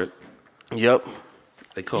to the script. yep.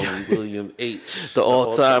 They call me William H. The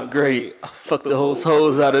all-time great. Fuck the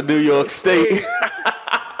hoes out of New York State.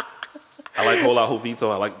 I like Hola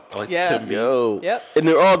Jovito. I like Yeah. Tim B. Yo. Yep. And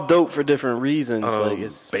they're all dope for different reasons. Like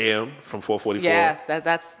it's Bam from 444. Yeah,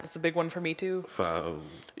 that's a big one for me too.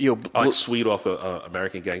 yo, I like Sweet off of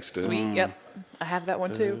American Gangster. Sweet, yep. I have that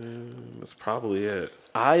one too. That's probably it.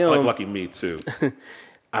 I I like Lucky Me too.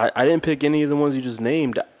 I didn't pick any of the ones you just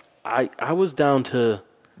named. I was down to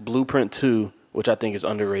Blueprint 2, which I think is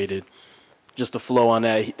underrated. Just the flow on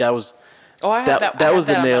that. That was Oh, I have that. that was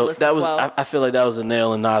the nail. That That was well. I feel like that was the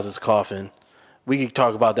nail in Nas's coffin. We could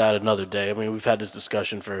talk about that another day. I mean, we've had this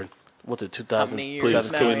discussion for what's it, How many years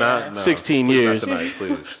 2017? now? Not, no, 16 please years. Not tonight,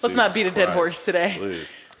 please. Let's not Jesus beat a dead Christ. horse today. Please.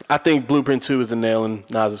 I think Blueprint 2 is the nail in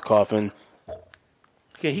Nas's coffin.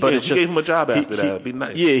 Yeah, he But gave, it's he just- gave him a job after he- that. It'd be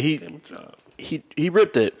nice. yeah, Gave him a job. He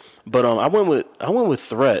ripped it. But I went with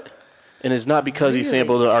Threat, and it's not because he Really?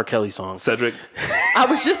 sampled the R. Kelly song. Cedric. I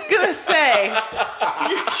was just gonna say.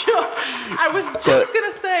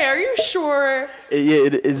 Are you sure?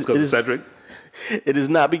 It is. Because of Cedric. It is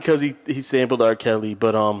not because he sampled R. Kelly,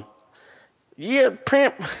 but yeah,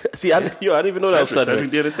 Pramp. See, I didn't even know that was Cedric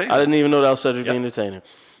Cedric. the Entertainer. I didn't even know that was Cedric the Yep. Entertainer.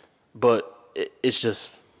 But it's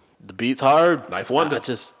just the beat's hard. Knife Wonder.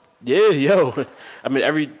 Yo. I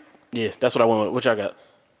mean, that's what I went with. What y'all got?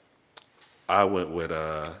 I went with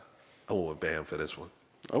Bam for this one.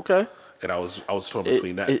 Okay. And I was torn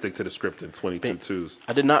between that and Stick to the Script and 22 twos.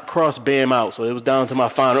 I did not cross Bam out, so it was down to my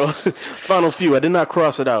final few. I did not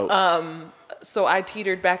cross it out. So I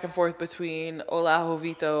teetered back and forth between Hola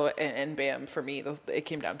Jovito and Bam. For me, it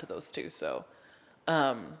came down to those two. So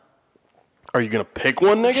Are you gonna pick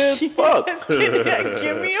one, nigga? Fuck.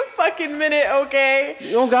 give me a fucking minute, okay?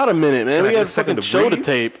 You don't got a minute, man. Can I We get got a a second fucking to show to breathe?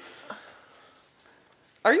 tape.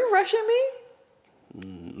 Are you rushing me?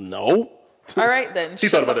 No. All right then. He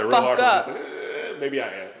shut thought about the that real fuck hard. up. He said, maybe I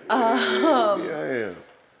am. Maybe I am.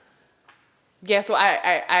 Yeah, so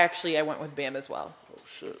I went with Bam as well. Oh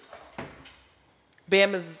shit.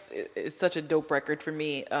 Bam is such a dope record for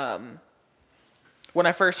me. When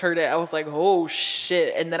I first heard it, I was like, oh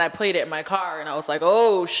shit. And then I played it in my car and I was like,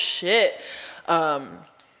 oh shit.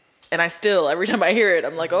 And I still, every time I hear it,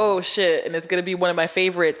 I'm like, oh shit. And it's going to be one of my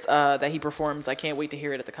favorites that he performs. I can't wait to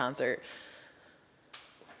hear it at the concert.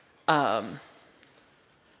 Yeah,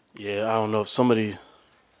 I don't know if somebody.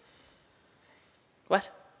 What?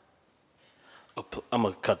 I'm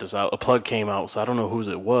gonna cut this out. A plug came out, so I don't know whose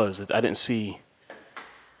it was. I didn't see.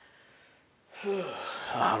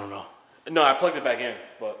 I don't know. No, I plugged it back in,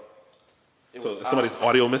 but. So is somebody's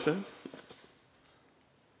audio missing?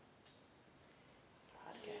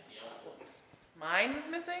 Mine is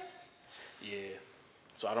missing? Yeah.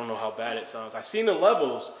 So I don't know how bad it sounds. I seen the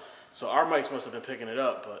levels, so our mics must have been picking it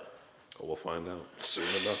up, but. Oh, we'll find out soon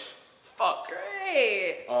enough. Fuck.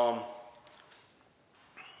 Great.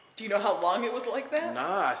 Do you know how long it was like that?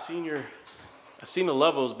 Nah, I seen the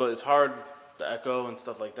levels, but it's hard to echo and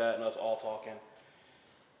stuff like that, and us all talking.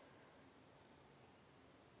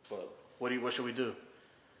 But what should we do?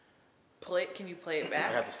 Can you play it I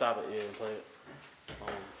back? have to stop it, yeah, and play it.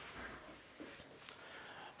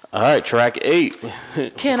 All right, track 8.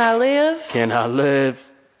 Can I live? Can I live?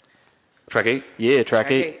 Track 8? Yeah,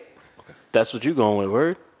 track 8. That's what you going with,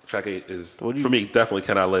 word? Track 8 is, What do you- for me, definitely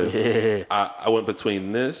Can I Live. Yeah. I went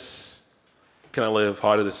between this, Can I Live,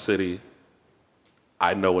 Heart of the City,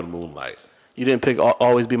 I Know in Moonlight. You didn't pick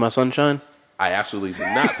Always Be My Sunshine? I absolutely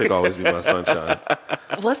did not pick Always Be My Sunshine.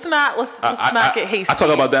 Let's not get hasty. I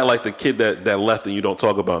talk about that like the kid that left and you don't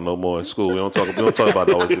talk about no more in school. We don't talk about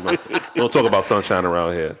Always Be My Sunshine. We don't talk about Sunshine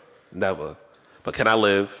around here. Never. But Can I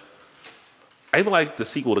Live? I even like the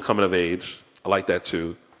sequel to Coming of Age. I like that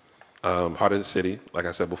too. Heart of the City, like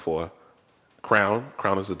I said before. Crown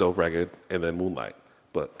is a dope record, and then Moonlight.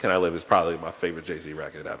 But Can I Live is probably my favorite Jay-Z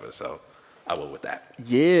record ever, so I went with that.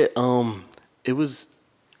 Yeah, it was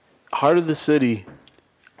Heart of the City.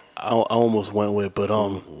 I almost went with, but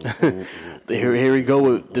here we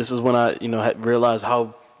go. This is when I had realized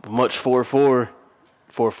how much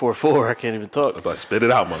 444. I can't even talk. But spit it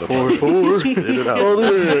out, motherfucker. 4-4. Spit it out.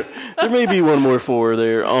 Oh, there may be one more 4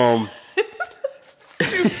 there.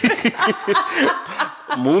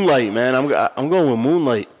 Moonlight, man. I'm going with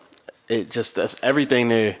Moonlight. That's everything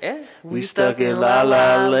there. Yeah. We stuck in La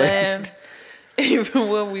La Land. Even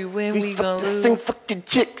when we win, we gonna lose. Sing fucking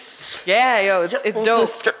chicks. Yeah, yo, it's dope.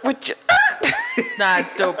 With you. Nah,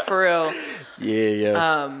 it's dope for real.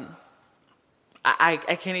 Yeah. I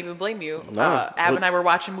can't even blame you. Nah. Ab and I were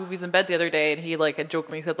watching movies in bed the other day, and he had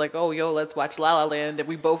jokingly said "Oh, yo, let's watch La La Land," and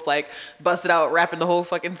we both busted out rapping the whole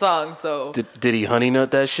fucking song. So Did he honey nut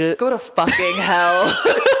that shit? go to fucking hell.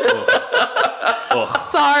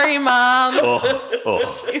 Sorry, Mom. Oh,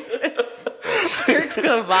 Eric's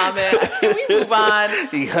gonna vomit. Can we move on?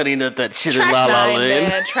 He honey nut that shit in Track La La 9, Land.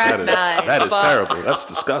 man. Track 9. that is Fuck. terrible. That's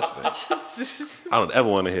disgusting. I don't ever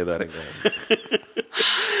want to hear that again.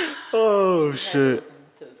 Oh shit.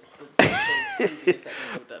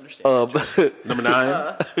 Number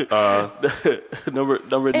 9.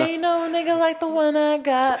 Number 9. Ain't no nigga like the one I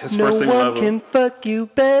got. His No first single one ever. can fuck you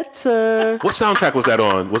better. What soundtrack was that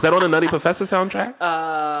on? Was that on the Nutty Professor soundtrack?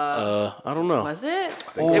 I don't know. Was it?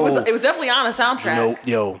 It was definitely on a soundtrack. No,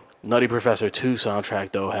 yo, Nutty Professor 2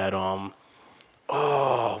 soundtrack though had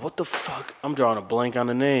oh, what the fuck? I'm drawing a blank on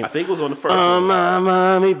the name. I think it was on the first one. My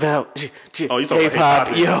mommy about Oh, you talking Hey about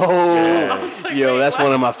Pop, Hey Pop? yo, yo, that's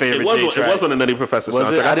one of my favorite It was, J it tracks. was on the Nutty Professor Was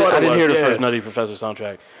soundtrack. it? I thought didn't was, hear the yeah. first Nutty Professor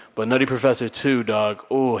soundtrack, but Nutty Professor 2, dog.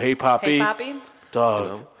 Oh, Hey Poppy, Hey, Poppy.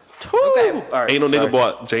 dog. Okay. All right, Ain't no sorry. nigga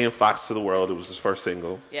brought Jay and Fox to the world. It was his first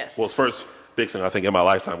single. Yes. Well, his first big single, I think, in my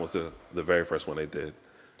lifetime was the very first one they did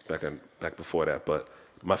back before that. But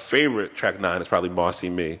my favorite track 9 is probably Marcy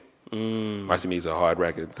Me. Marcy Me is a hard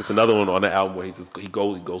record. There's another one on the album where he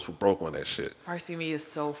goes for broke on that shit. Marcy Me is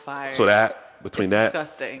so fire. So that between It's that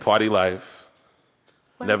disgusting. Party Life,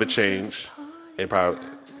 Never Change, and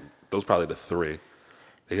those probably the 3.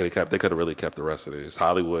 They could have really kept the rest of these.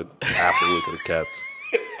 Hollywood absolutely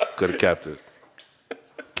could have kept it.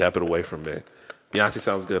 Kept it away from me. Beyonce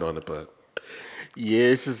sounds good on it, but Yeah,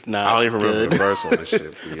 it's just not. I don't even remember good. the verse on this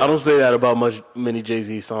shit. I don't say that about many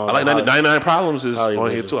Jay-Z songs. I like 99 Problems is Hollywood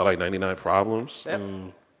on here is- too. I like 99 Problems. Yep.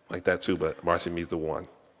 Like that too, but Marcy Me's the one.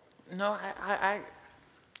 No, I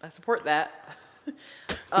support that.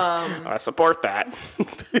 I support that.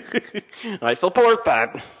 I support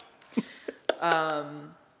that.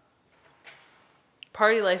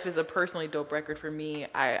 Party Life is a personally dope record for me.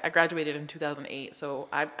 I graduated in 2008, so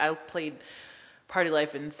I played Party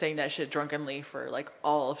Life and sang that shit drunkenly for like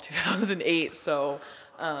all of 2008. So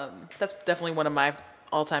that's definitely one of my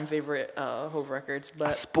all-time favorite Hove records.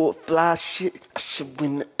 But Sport fly shit. I should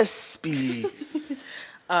win the SB.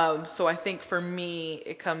 so I think for me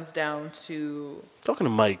it comes down to. Talking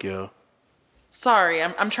to Mike, yo. Sorry,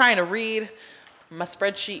 I'm trying to read my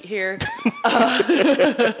spreadsheet here.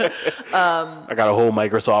 I got a whole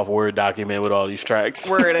Microsoft Word document with all these tracks.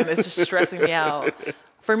 Word, and it's just stressing me out.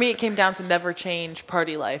 For me, it came down to Never Change,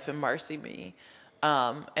 Party Life, and Marcy Me.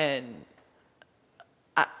 And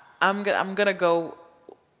I'm gonna go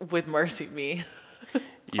with Marcy Me.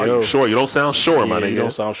 Are you sure? You don't sound sure, my Yeah, nigga. you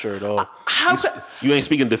don't sound sure at all. How could, You ain't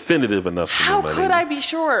speaking definitive enough for how me, my could nigga. I be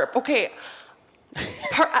sure? Okay.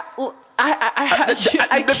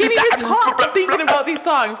 I can't even talk thinking about these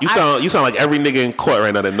songs. You sound like every nigga in court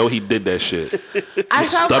right now that know he did that shit. I You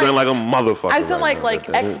sound stuttering like a motherfucker. I sound right like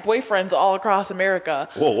now. ex-boyfriends all across America.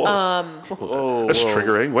 Whoa. That's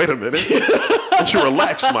triggering. Wait a minute. Don't you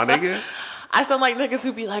relax, my nigga. I sound like niggas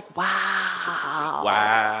who be like, wow.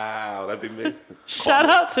 Wow. That'd be me. Shout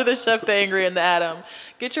out to the Chef, the Angry, and the Adam.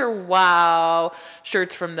 Get your wow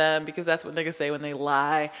shirts from them because that's what niggas say when they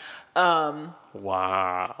lie.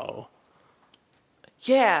 Wow.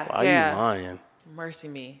 Yeah, Why yeah. are you lying? Mercy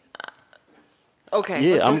me. Okay.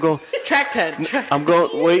 Yeah, I'm going. Track 10. I'm going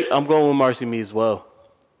with Marcy Me as well.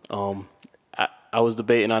 I was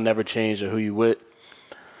debating I Never Change or Who You With,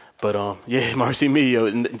 but yeah, Marcy Me. Yo,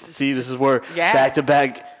 and see, this is where Yeah. back to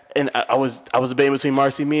back, and I was debating between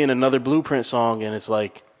Marcy Me and another Blueprint song, and it's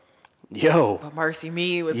like, yo, But Mercy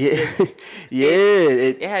me was yeah, just.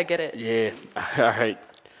 yeah, I get it. yeah. All right,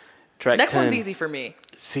 track Next 10. one's easy for me.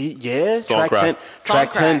 See, yeah, Song track crack. 10. Song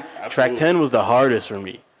Track 10. crack. Track 10 was the hardest for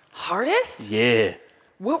me. Hardest? Yeah.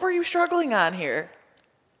 What were you struggling on here?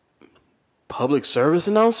 Public service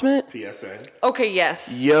announcement? PSA. Okay,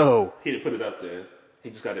 yes. Yo. He didn't put it up there. He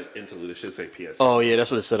just got an interlude. It should say PSA. Oh, yeah,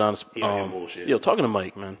 that's what it said on. Yeah, bullshit. Yo, talking to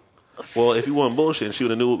Mike, man. Well, if you want bullshit, she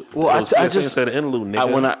would have knew. Well, it was I PSA just instead of interlude,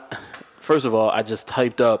 nigga. First of all, I just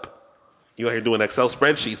typed up. You out here doing Excel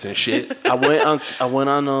spreadsheets and shit. I went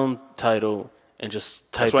on Tidal and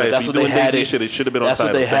just typed. That's right. It. If That's you what they doing had Daisy it. shit, it should have been on That's what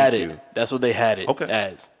Tidal. they had Thank it. you. That's what they had it Okay.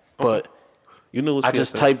 as. But You knew it was I PSA.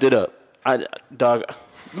 just typed it up. Dog.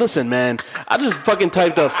 Listen, man. I just fucking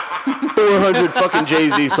typed up 400 fucking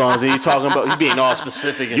Jay-Z songs, and you talking about you being all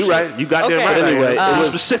specific. And You shit. right. You got Okay. that right. Anyway, it it was was-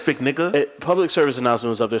 specific, nigga. Public service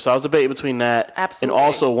announcement was up there, so I was debating between that Absolutely. and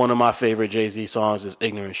also one of my favorite Jay-Z songs is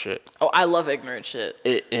 "Ignorant Shit." Oh, I love ignorant shit.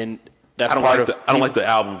 And that's I don't part like of. the I don't like the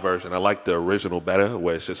album version. I like the original better,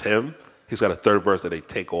 where it's just him. He's got a third verse that they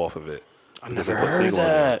take off of it. I never heard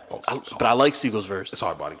that. But I like Siegel's verse. It's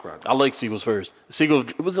hard body grind. I like Siegel's verse. Siegel,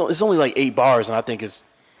 it's only like 8 bars, and I think it's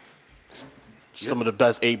some of the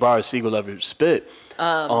best 8 bars Siegel ever spit.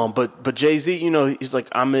 But Jay-Z, you know, he's like,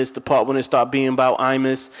 I miss the part when it stopped being about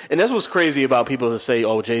Imus. And that's what's crazy about people that say,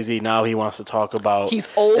 oh, Jay-Z, now he wants to talk about... He's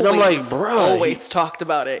always, and I'm like, bro, always talked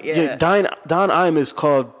about it, yeah. Don Imus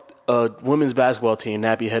called a women's basketball team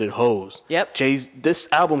nappy-headed hoes. Yep. This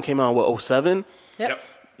album came out in, what, 07? Yep.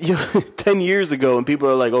 10 years ago, and people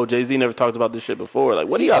are like, oh, Jay-Z never talked about this shit before. Like,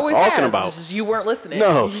 what are y'all talking about? It's just you weren't listening.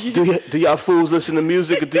 No. Do y'all fools listen to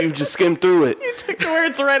music, or do you just skim through it? You took the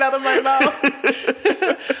words right out of my mouth.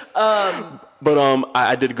 But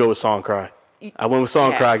I did go with Song Cry. I went with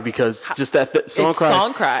Song Cry because just that Song Cry.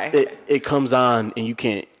 Song Cry. It comes on, and you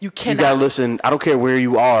can't. You cannot. You gotta listen. I don't care where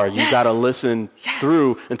you are. You gotta listen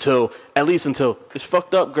through until it's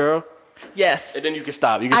fucked up, girl. Yes. And then you can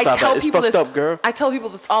stop. You can stop. It's fucked up, girl. I tell people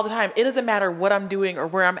this all the time. It doesn't matter what I'm doing or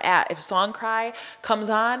where I'm at. If Song Cry comes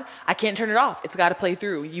on, I can't turn it off. It's got to play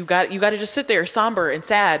through. You got to just sit there somber and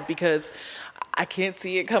sad because I can't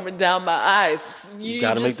see it coming down my eyes. You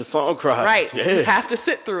got to make the song cry. Right. Yeah. You have to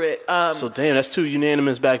sit through it. So damn, that's 2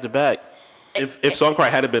 unanimous back to back. If Song Cry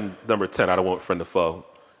had been number 10, I'd have went Friend or Foe.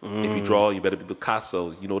 If you draw, you better be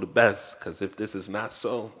Picasso. You know the best. Because if this is not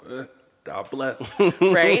so... God bless.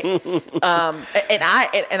 Right? And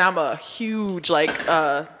I'm a huge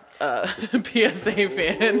PSA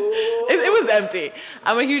fan. It was empty.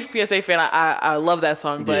 I'm a huge PSA fan. I love that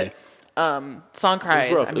song, but Song Cry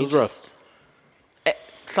it was rough. It was rough.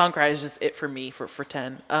 Song Cry is just it for me for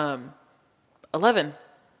 10. 11.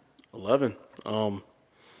 11.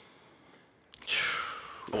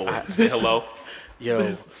 Say hello.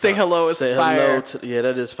 Yo, Say hello is fire. Yeah,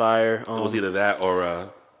 that is fire. It was either that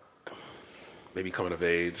or maybe Coming of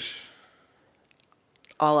Age.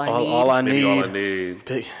 All I need. All I need.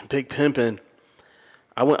 Big Pimpin'.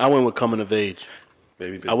 I went with Coming of Age.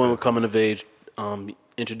 Maybe I went with Coming of Age.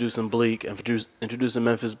 Introducing Bleak, introducing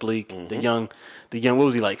Memphis Bleak, the young. What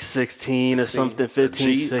was he, like 16 or something?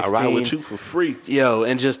 15, 16. I ride with you for free. Yo,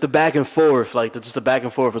 and just the back and forth, just the back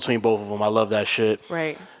and forth between both of them. I love that shit.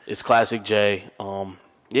 Right. It's classic Jay.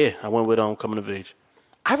 Yeah, I went with Coming of Age.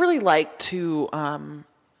 I really like to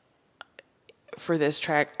for this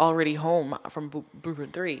track, Already Home from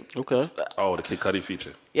Blueprint 3. Okay. Oh, the Kid Cudi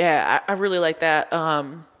feature. Yeah, I really like that.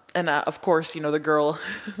 And of course, you know, the girl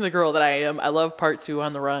that I am. I love Part 2,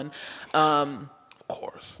 On the Run. Of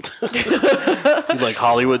course. You like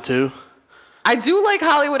Hollywood too? I do like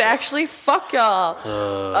Hollywood, actually. Fuck y'all.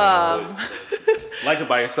 Like it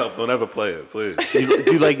by yourself. Don't ever play it, please. Do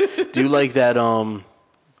you like that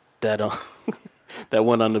that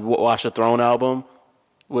one on the Watch the Throne album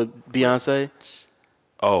with Beyonce?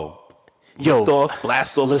 Oh. Yo,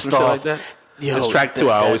 Blast off, list some shit off. like that? Yo, That's track 2.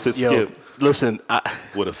 I always hit skip. Listen,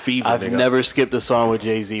 With a fever, I've nigga. never skipped a song with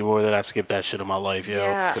Jay-Z more than I've skipped that shit in my life, yo.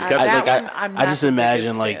 Yeah, I just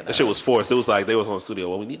imagine like That shit was forced. It was like they was on the studio.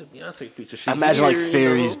 Well, we need a Beyonce feature. I imagine like Here,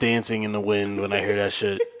 fairies dancing in the wind when I hear that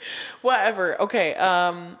shit. Whatever. Okay.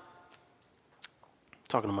 Talking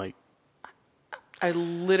to Mike. I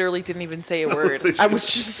literally didn't even say a word. I was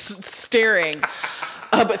just staring.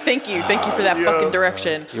 But thank you for that fucking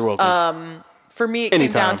direction. You're welcome. For me, it came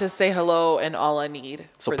Anytime. down to Say Hello and All I Need.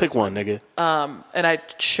 So pick one, nigga. And I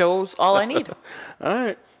chose All I Need. All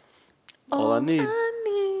right. All I need.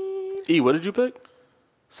 E, what did you pick?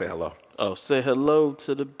 Say hello. Oh, Say Hello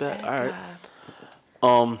to the back. All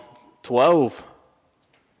right. 12.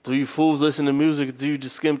 Do you fools listen to music or do you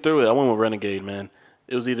just skim through it? I went with Renegade, man.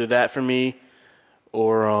 It was either that for me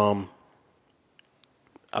or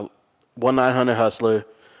 1-900 Hustler,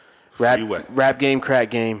 rap game, crack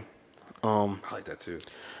game. I like that too.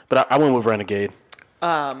 But I went with Renegade.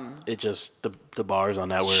 It just the bars on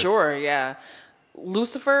that were Sure, yeah.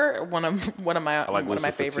 Lucifer, one of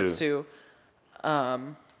my favorites too.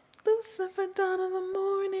 Lucifer, dawn of the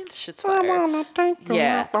morning, shit's fire.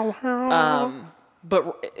 Yeah.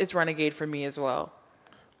 But it's Renegade for me as well.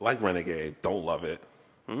 Like Renegade, don't love it.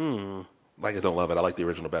 Like it, don't love it. I like the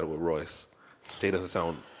original better with Royce. Jay doesn't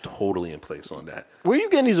sound totally in place on that. Where you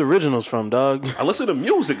getting these originals from, dog? I listen to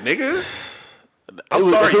music, nigga. If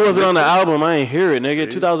it wasn't on the album, I ain't hear it, nigga.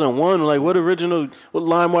 See? 2001, like what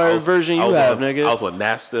LimeWire version you have, nigga? I was on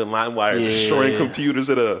Napster and LimeWire, destroying computers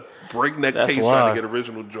at a breakneck pace trying to get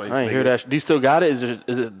original joints. I ain't hear that. Do you still got it? Is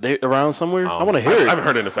it around somewhere? I want to hear it. I haven't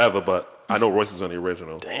heard it in forever, but I know Royce is on the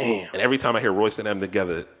original. Damn. And every time I hear Royce and them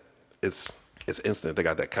together, it's instant. They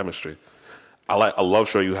got that chemistry. I love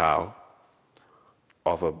Show You How.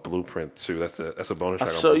 off of Blueprint 2. That's a bonus I'll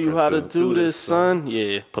track. on show you Blueprint how to 2. do this, son.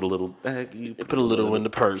 Yeah. Put a little baggy. Put a little in the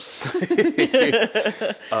purse.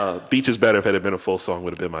 Beach is better. If it had been a full song,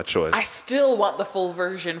 would have been my choice. I still want the full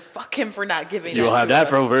version. Fuck him for not giving. You don't have that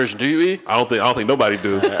full version, do you? E? I don't think nobody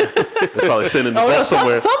do. It's probably sitting in the Oh, vault no,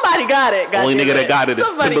 somewhere. somebody got it. Only nigga that got it is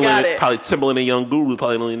Somebody got Timbaland. it. Probably Timbaland and Young Guru.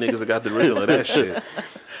 Probably the only niggas that got the real of that shit.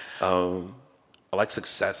 I like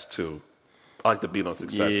Success too. I like the beat on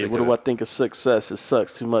Success. Yeah, what do I think of Success? It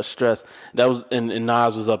sucks. Too much stress. That was and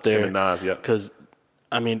Nas was up there. And Nas, yeah. Because,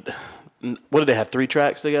 I mean, what did they have? 3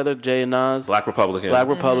 tracks together, Jay and Nas? Black Republican. Black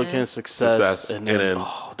Republican, Success, Success, and then, and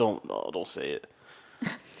then- don't say it.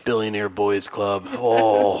 Billionaire Boys Club.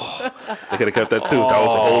 Oh. They could have kept that too. That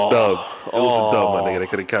was a whole dub. It was a dub, my nigga. They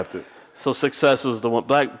could have kept it. So Success was the one.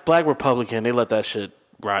 Black Republican, they let that shit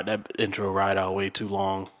ride, that intro ride out way too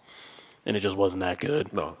long. And it just wasn't that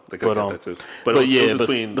good. No, they could have kept that too. But it was yeah,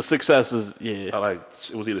 between, the Success is, yeah. I like,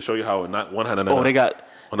 it was either Show You How or not one hand and Oh, they got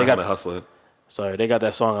Hustling. Sorry, they got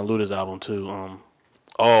that song on Luda's album too.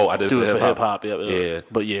 Oh, I did Do it for hip hop. hop. Yeah. Yeah.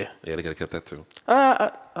 But yeah, Yeah, they could have kept that too.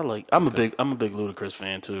 I'm a big Ludacris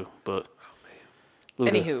fan too. But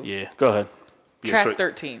Luda, Anywho. yeah, go ahead. Yeah, Track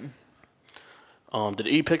 13. Did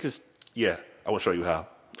E pick his? Yeah, I will show you how.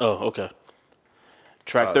 Oh, okay.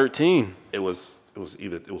 Track 13. It was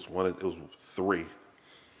 3.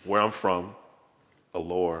 Where I'm From,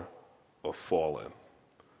 Allure, or Fallen.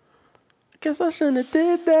 I guess I shouldn't have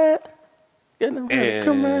did that.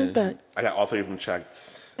 Come right back. I got all 3 of them checked.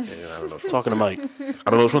 And I don't know. Talking to Mike. I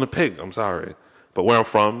don't know which one to pick. I'm sorry, but Where I'm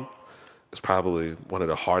From is probably one of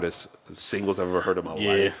the hardest singles I've ever heard in my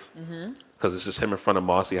life. Because it's just him in front of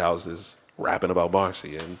Marcy houses rapping about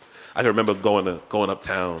Marcy, and I can remember going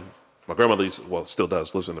uptown. My grandmother still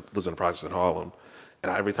does lives in the projects in Harlem,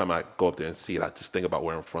 and every time I go up there and see it, I just think about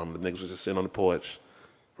Where I'm From. The niggas was just sitting on the porch,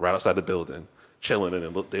 right outside the building, chilling, and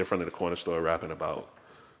then look there in front of the corner store rapping about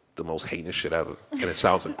the most heinous shit ever, and it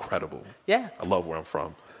sounds incredible. Yeah. I love Where I'm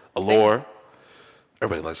From. Allure,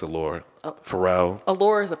 everybody likes Allure. Pharrell.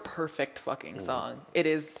 Allure is a perfect fucking song. It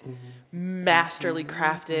is masterly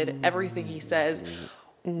crafted. Everything he says.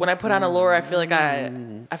 When I put on Allure, I feel like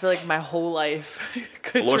my whole life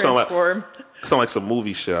could Allure sound transform. like some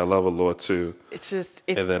movie shit. I love Allure too. It's a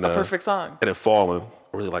perfect song. And then Fallen,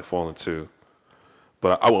 I really like Fallen too.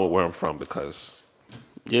 But I won't Where I'm From because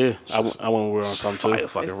Yeah, I went Where I'm From fire too.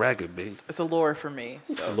 fucking ragged, baby. It's Allure for me.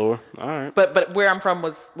 So. Lord, all right. But Where I'm From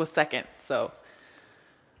was second. So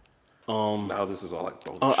Now this is all like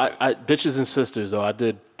bonus Oh, shit. I Bitches and Sisters though. I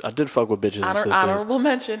did fuck with Bitches and Sisters. honorable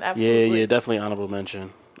mention. Absolutely. Yeah, definitely honorable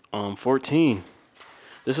mention. 14.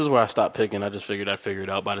 This is where I stopped picking. I just figured I'd figure it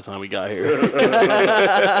out by the time we got here.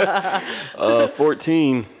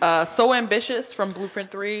 14. So Ambitious from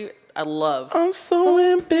Blueprint 3. I love. I'm so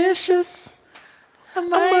ambitious. I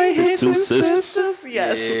might hit two sisters.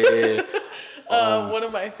 Yes. Yeah. One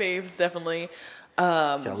of my faves, definitely.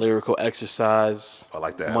 Got Lyrical Exercise. I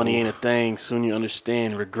like that. Money Ain't a Thing. Soon You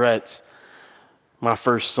Understand. Regrets. My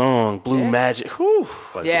first song. Blue Yeah. Magic. Whew.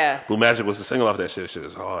 Like, Yeah. Blue Magic was the single off that shit. Shit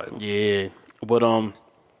is hard. Yeah. But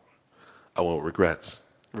I want Regrets.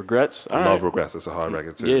 Regrets. I All love right. Regrets. It's a hard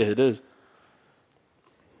record too. Yeah, it is.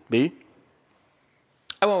 B.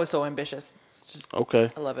 I went with So Ambitious. It's just,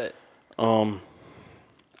 Okay. I love it.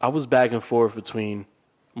 I was back and forth between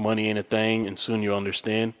Money Ain't a Thing and Soon You'll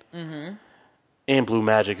Understand. Mm-hmm. And Blue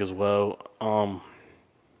Magic as well.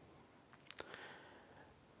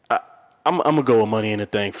 I'm gonna go with Money Ain't a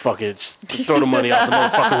Thing. Fuck it. Just throw the money out the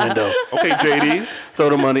motherfucking window. Okay, JD. Throw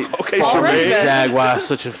the money. Okay, Fuck All right, Ray then. Jaguar,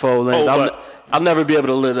 such a full length. Oh, I'll never be able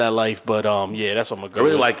to live that life, but yeah, that's what I'm gonna go I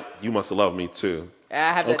really with. like You Must Have Loved Me too. I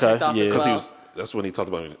have that Okay, checked off yeah. as Because well. that's when he talked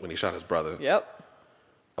about when he shot his brother. Yep.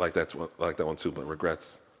 I like that one too. But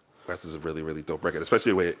Regrets is a really, really dope record,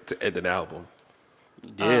 especially the way to end an album.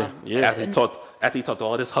 Yeah. After he talked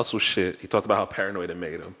all this hustle shit, he talked about how paranoid it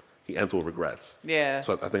made him. He ends with Regrets. Yeah.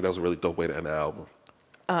 So I think that was a really dope way to end the album.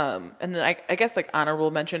 And then I guess like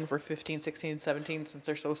honorable mention for 15, 16, 17 since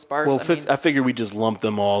they're so sparse. Well, I mean, I figured we just lumped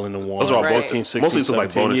them all into one. Those are all Right. 15, 16, mostly some,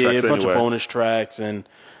 like, 17. bonus yeah, tracks a bunch anyway. of bonus tracks and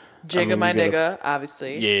Jigga My we gotta- Nigga,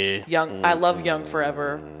 obviously. Yeah. Young. I love Young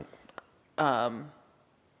Forever.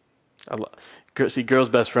 See, Girl's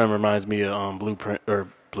Best Friend reminds me of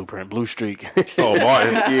Blue Streak. Oh,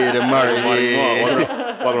 Martin. Yeah, the Martin.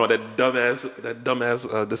 Walking around that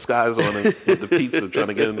dumbass disguise on him with the pizza, trying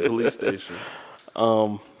to get in the police station.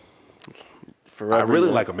 Forever. I really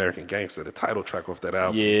like American Gangster, the title track off that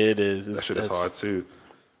album. Yeah, it is. That shit is hard too.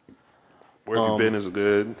 Where Have You Been is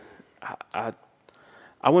good. I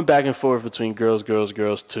went back and forth between Girls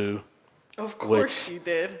 2, Of course you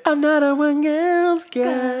did. I'm not a one girl's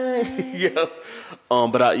guy. Yeah.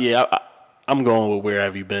 But I'm going with Where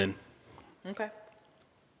Have You Been. Okay.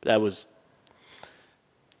 That was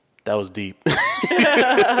deep.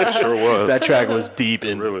 It sure was. That track was deep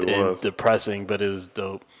and, really and was. depressing, but it was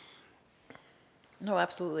dope. No,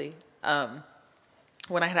 absolutely.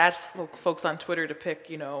 When I had asked folks on Twitter to pick,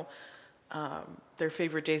 their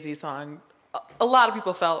favorite Jay-Z song, a lot of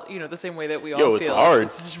people felt, the same way that we all It's feel. hard.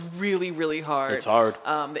 It's really, really hard. It's hard.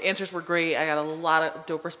 The answers were great. I got a lot of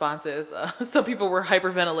dope responses. Some people were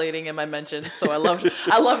hyperventilating in my mentions, so I loved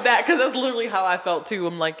that because that's literally how I felt too.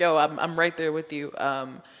 I'm like, yo, I'm right there with you.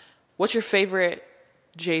 What's your favorite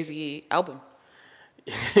Jay-Z album?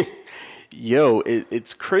 Yo,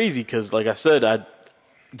 it's crazy because, like I said,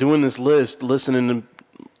 doing this list, listening to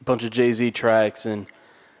a bunch of Jay-Z tracks, and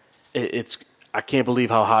I can't believe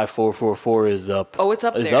how high 444 is up. Oh, it's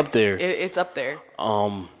up there. It's up there. It's up there.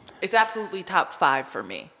 It's absolutely top 5 for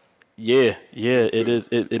me. Yeah, it is.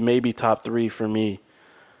 It may be top 3 for me.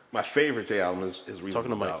 My favorite Jay album is Reasonable Talking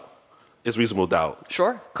to Mike. Doubt. It's Reasonable Doubt.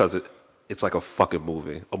 Sure. Because it's like a fucking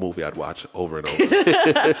movie. A movie I'd watch over and over.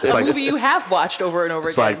 A movie you have watched over and over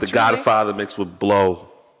It's again. like The truly. Godfather mixed with Blow.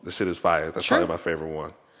 The shit is fire. That's Sure. probably my favorite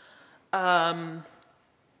one.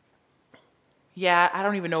 Yeah, I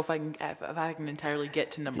don't even know if I can entirely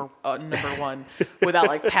get to number 1 without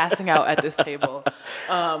like passing out at this table.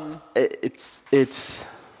 It's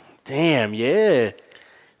damn, yeah.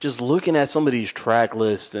 Just looking at some of these track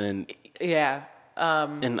lists and Yeah.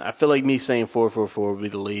 and I feel like me saying 444 would be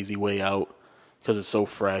the lazy way out because it's so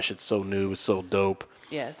fresh, it's so new, it's so dope.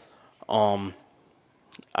 Yes. I'll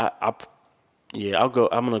go.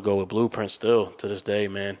 I'm gonna go with Blueprint still to this day,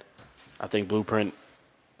 man. I think Blueprint's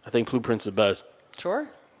the best Sure.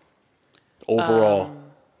 overall.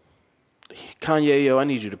 Kanye, yo, I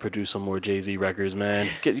need you to produce some more Jay-Z records, man.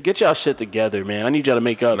 Get y'all shit together, man. I need y'all to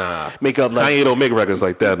make up like Kanye don't make records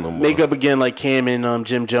like that no more. make up again like Cam and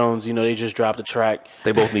Jim Jones. They just dropped a track.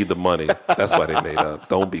 They both need the money. That's why they made up.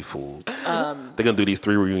 Don't be fooled. They're going to do these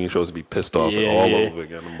 3 reunion shows and be pissed off and all over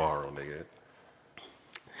again tomorrow, nigga.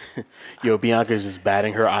 Yo, Bianca's just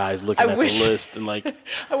batting her eyes looking at the list and like,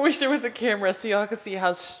 I wish there was a camera so y'all could see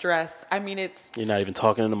how stressed. I mean, you're not even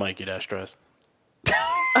talking to the mic. You're that stressed.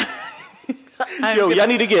 I'm Yo, gonna- y'all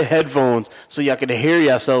need to get headphones so y'all can hear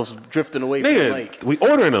yourselves drifting away from the Nigga, mic. we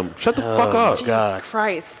ordering them. Shut the fuck up. Jesus God.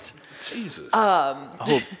 Christ. Jesus.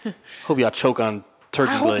 I hope y'all choke on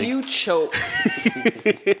turkey I hope leg. you choke.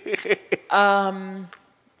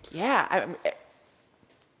 Yeah,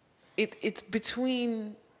 it's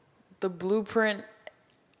between the Blueprint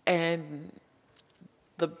and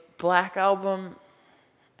the Black Album.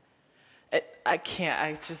 I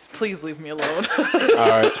can't. Please leave me alone. All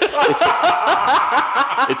right,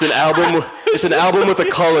 it's an album. It's an album with a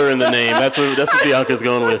color in the name. That's what Bianca's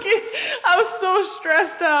going with. I was so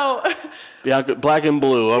stressed out. Bianca, Black and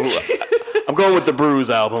Blue. I'm going with the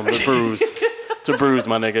Bruise album. The Bruise. It's a bruise,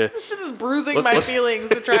 my nigga. This shit is bruising my feelings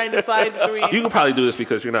to try and decide between. You can probably do this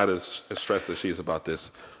because you're not as stressed as she is about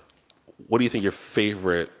this. What do you think your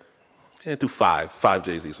favorite? Do five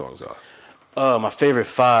Jay-Z songs are. My favorort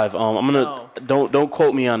 5. I'm gonna don't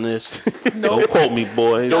quote me on this. Don't quote me,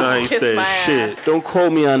 boys. I ain't kiss said my shit. ass. Don't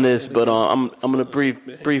quote me on this, but I'm gonna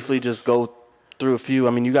briefly just go through a few.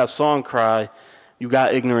 I mean, you got Song Cry, you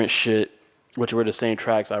got Ignorant Shit, which were the same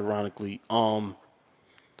tracks, ironically.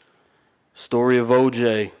 Story of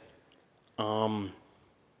OJ. Oh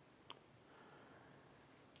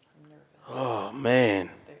man.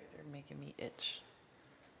 They're making me itch.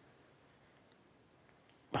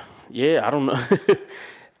 Yeah, I don't know.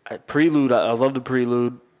 Prelude, I love the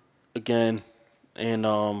Prelude again, and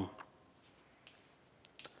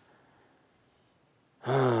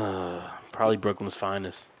probably Brooklyn's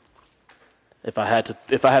Finest. If I had to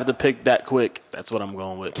pick that quick, that's what I'm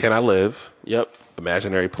going with. Can I Live? Yep.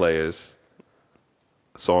 Imaginary Players.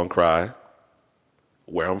 Song Cry.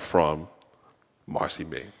 Where I'm From. Marcy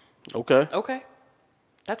Me. Okay. Okay,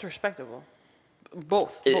 that's respectable.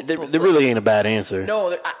 Both. There both really lists. ain't a bad answer.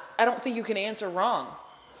 No, I don't think you can answer wrong.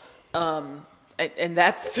 And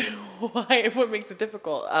that's what makes it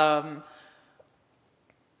difficult. I'm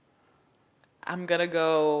gonna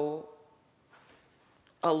go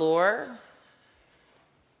Allure.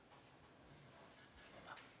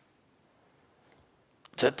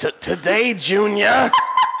 Today, Junior.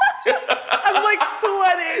 I'm like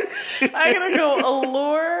sweating. I'm gonna go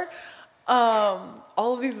Allure.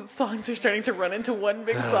 All of these songs are starting to run into one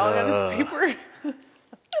big song on this paper.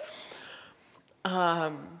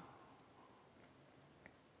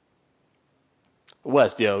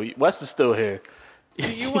 West is still here.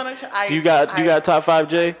 Do you want to try? Do you got top 5,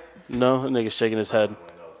 Jay? No, that nigga shaking his head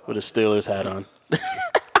with his Steelers hat on.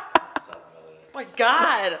 My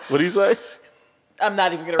God. What do you say? I'm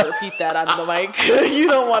not even going to repeat that on the mic. You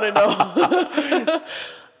don't want to know.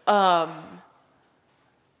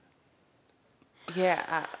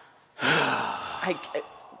 Yeah.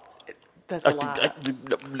 That's a lot.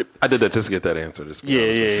 I did that just to get that answer. Just to be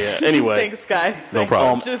honest. Yeah. Anyway. Thanks, guys. No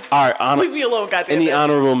problem. Just all right, leave me alone, goddamn any it.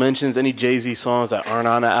 honorable mentions? Any Jay-Z songs that aren't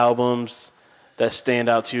on the albums that stand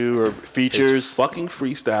out to you or His features? fucking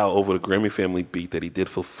freestyle over the Grammy Family beat that he did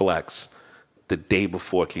for Flex the day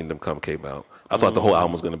before Kingdom Come came out. I thought the whole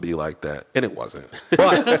album was going to be like that, and it wasn't.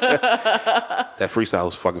 But that freestyle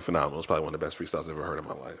was fucking phenomenal. It's probably one of the best freestyles I've ever heard in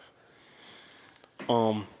my life.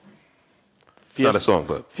 It's not a song,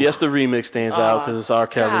 but Fiesta remix stands out because it's R.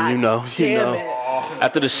 Kelly. God You know. damn it.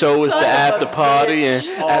 After the show, it's Son the of a after party, bitch.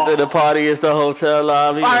 and after the party, it's the hotel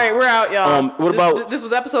lobby. All right, we're out, y'all. What about- this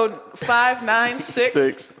was episode 596.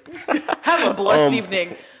 6. Have a blessed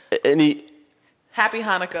evening. Any Happy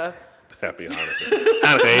Hanukkah. happy Hanukkah.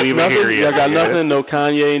 Hanukkah ain't even nothing? here yet. Y'all got nothing? No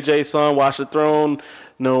Kanye and Jay song. Watch the Throne.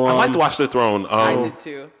 No. I like to watch The Throne. I did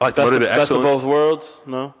too. I like Best, Murder of, to best of Excellence. both worlds.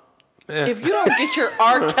 No. If you don't get your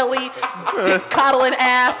R. Kelly dick coddling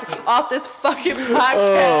ass off this fucking Oh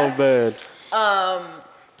podcast, man.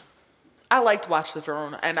 I liked Watch the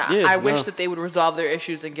Throne, and Yeah, I wish no. that they would resolve their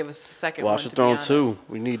issues and give us a second Watch one. the to be Throne honest. too.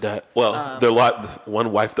 We need that. Well,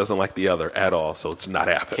 one wife doesn't like the other at all, so it's not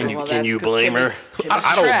happening. Well, Can that's you 'cause blame Kim her? is- Kim is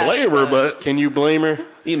I don't trash, blame her, but Can you blame her?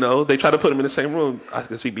 you know, they try to put him in the same room. I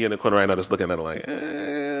can see being in the corner right now, just looking at her like,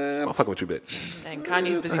 I don't fuck with you, bitch. And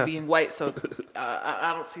Kanye's busy being white, so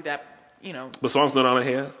I don't see that. You know, The songs not on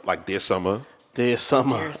here, like Dear Summer. Dear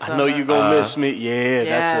Summer. Dear I know you gonna miss me. Yeah,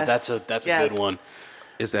 Yes. that's a Yes. good one.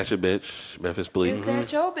 Is That Your Bitch? Memphis Bleak. is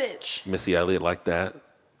that your bitch? Missy Elliott like that.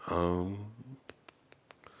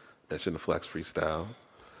 Mentioned the Flex freestyle.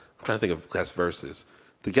 I'm trying to think of guest verses.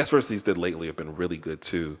 The guest verses he's did lately have been really good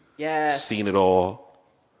too. Yes. Seen It All.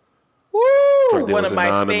 Woo! Drug One Dealers of my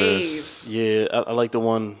Anonymous. faves. Yeah, I like the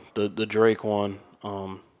one, the Drake one.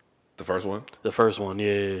 The first one. The first one.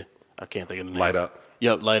 Yeah. I can't think of the name. Light Up.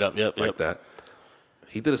 Yep, Light Up. Yep, Like yep. that.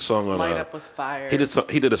 He did a song on Light Up was fire. He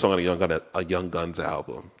did a song on a Young Guns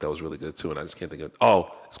album that was really good too, and I just can't think of.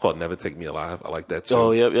 Oh, it's called Never Take Me Alive. I like that too.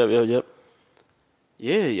 Oh, yep.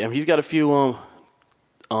 Yeah, I mean, he's got a few.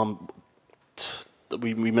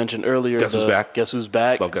 We mentioned earlier. Guess Who's Back? Guess Who's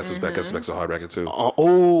Back? Love Guess Who's Back. Guess Who's Back's a hard record too.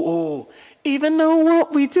 Even though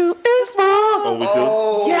what we do is wrong. Oh, we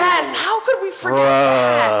do. Yes. How could we forget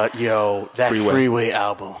that? Yo, that Freeway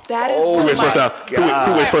album. That is Freeway's one first of album. my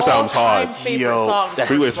Freeway's first album's hard. all-time favorite Yo, songs. that-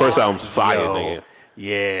 Freeway's first Song. album's fire, Yo, nigga.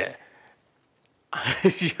 yeah. You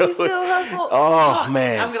still hustle. Oh, Fuck.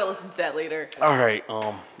 man. I'm gonna listen to that later. All right,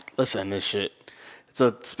 let's end this shit. It's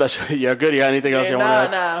a special. Yeah, good. You got anything else Yeah, you want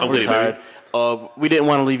to no. add? I'm We're good, tired. We didn't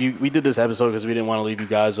want to leave you. We did this episode because we didn't want to leave you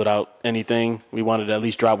guys without anything. We wanted to at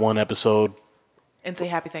least drop one episode And say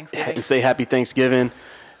Happy Thanksgiving. and say Happy Thanksgiving.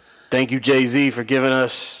 Thank you, Jay-Z, for giving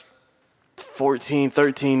us 14,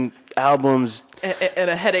 13 albums and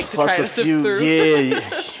a headache to plus try a to sift few. through.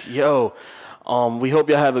 Yeah, yo. We hope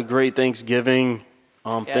y'all have a great Thanksgiving.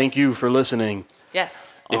 Thank Yes. you for listening.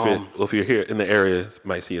 Yes. If you're here in the area,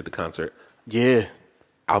 might see you at the concert. Yeah.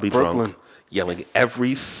 I'll be Brooklyn. drunk, yelling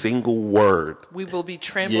every single word. We will be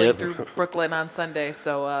trampling Yep. through Brooklyn on Sunday.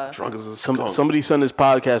 So, Drunk as a skunk. Somebody send this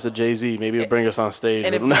podcast to Jay-Z. Maybe it'll bring us on stage.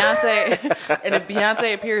 and if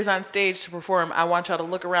Beyonce appears on stage to perform, I want y'all to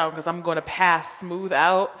look around because I'm going to pass smooth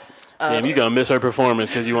out. Damn, you're going to miss her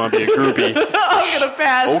performance because you want to be a groupie. I'm going to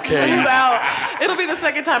pass Okay. smooth out. It'll be the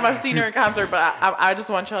second time I've seen her in concert, but I just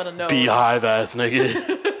want y'all to know. Beehive ass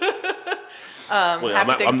nigga. Wait,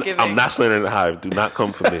 Happy Thanksgiving. I'm not slandering the Hive. Do not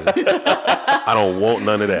come for me. I don't want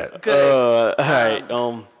none of that. Good. All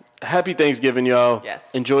right. Happy Thanksgiving, y'all.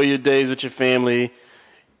 Yes. Enjoy your days with your family.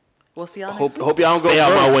 We'll see y'all Hope next week. hope y'all don't go Stay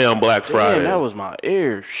out broke. my way on Black Friday. Damn, that was my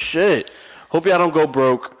ear. Shit. Hope y'all don't go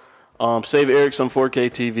broke. Save Eric some 4K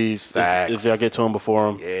TVs Facts. if y'all get to him before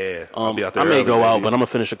him. Yeah, I'll be out there I may early, go out, baby. but I'm gonna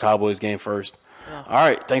finish the Cowboys game first. All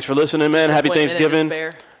right. Thanks for listening, man. Happy Disappointment and Thanksgiving.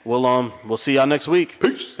 despair. We'll see y'all next week.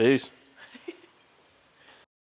 Peace.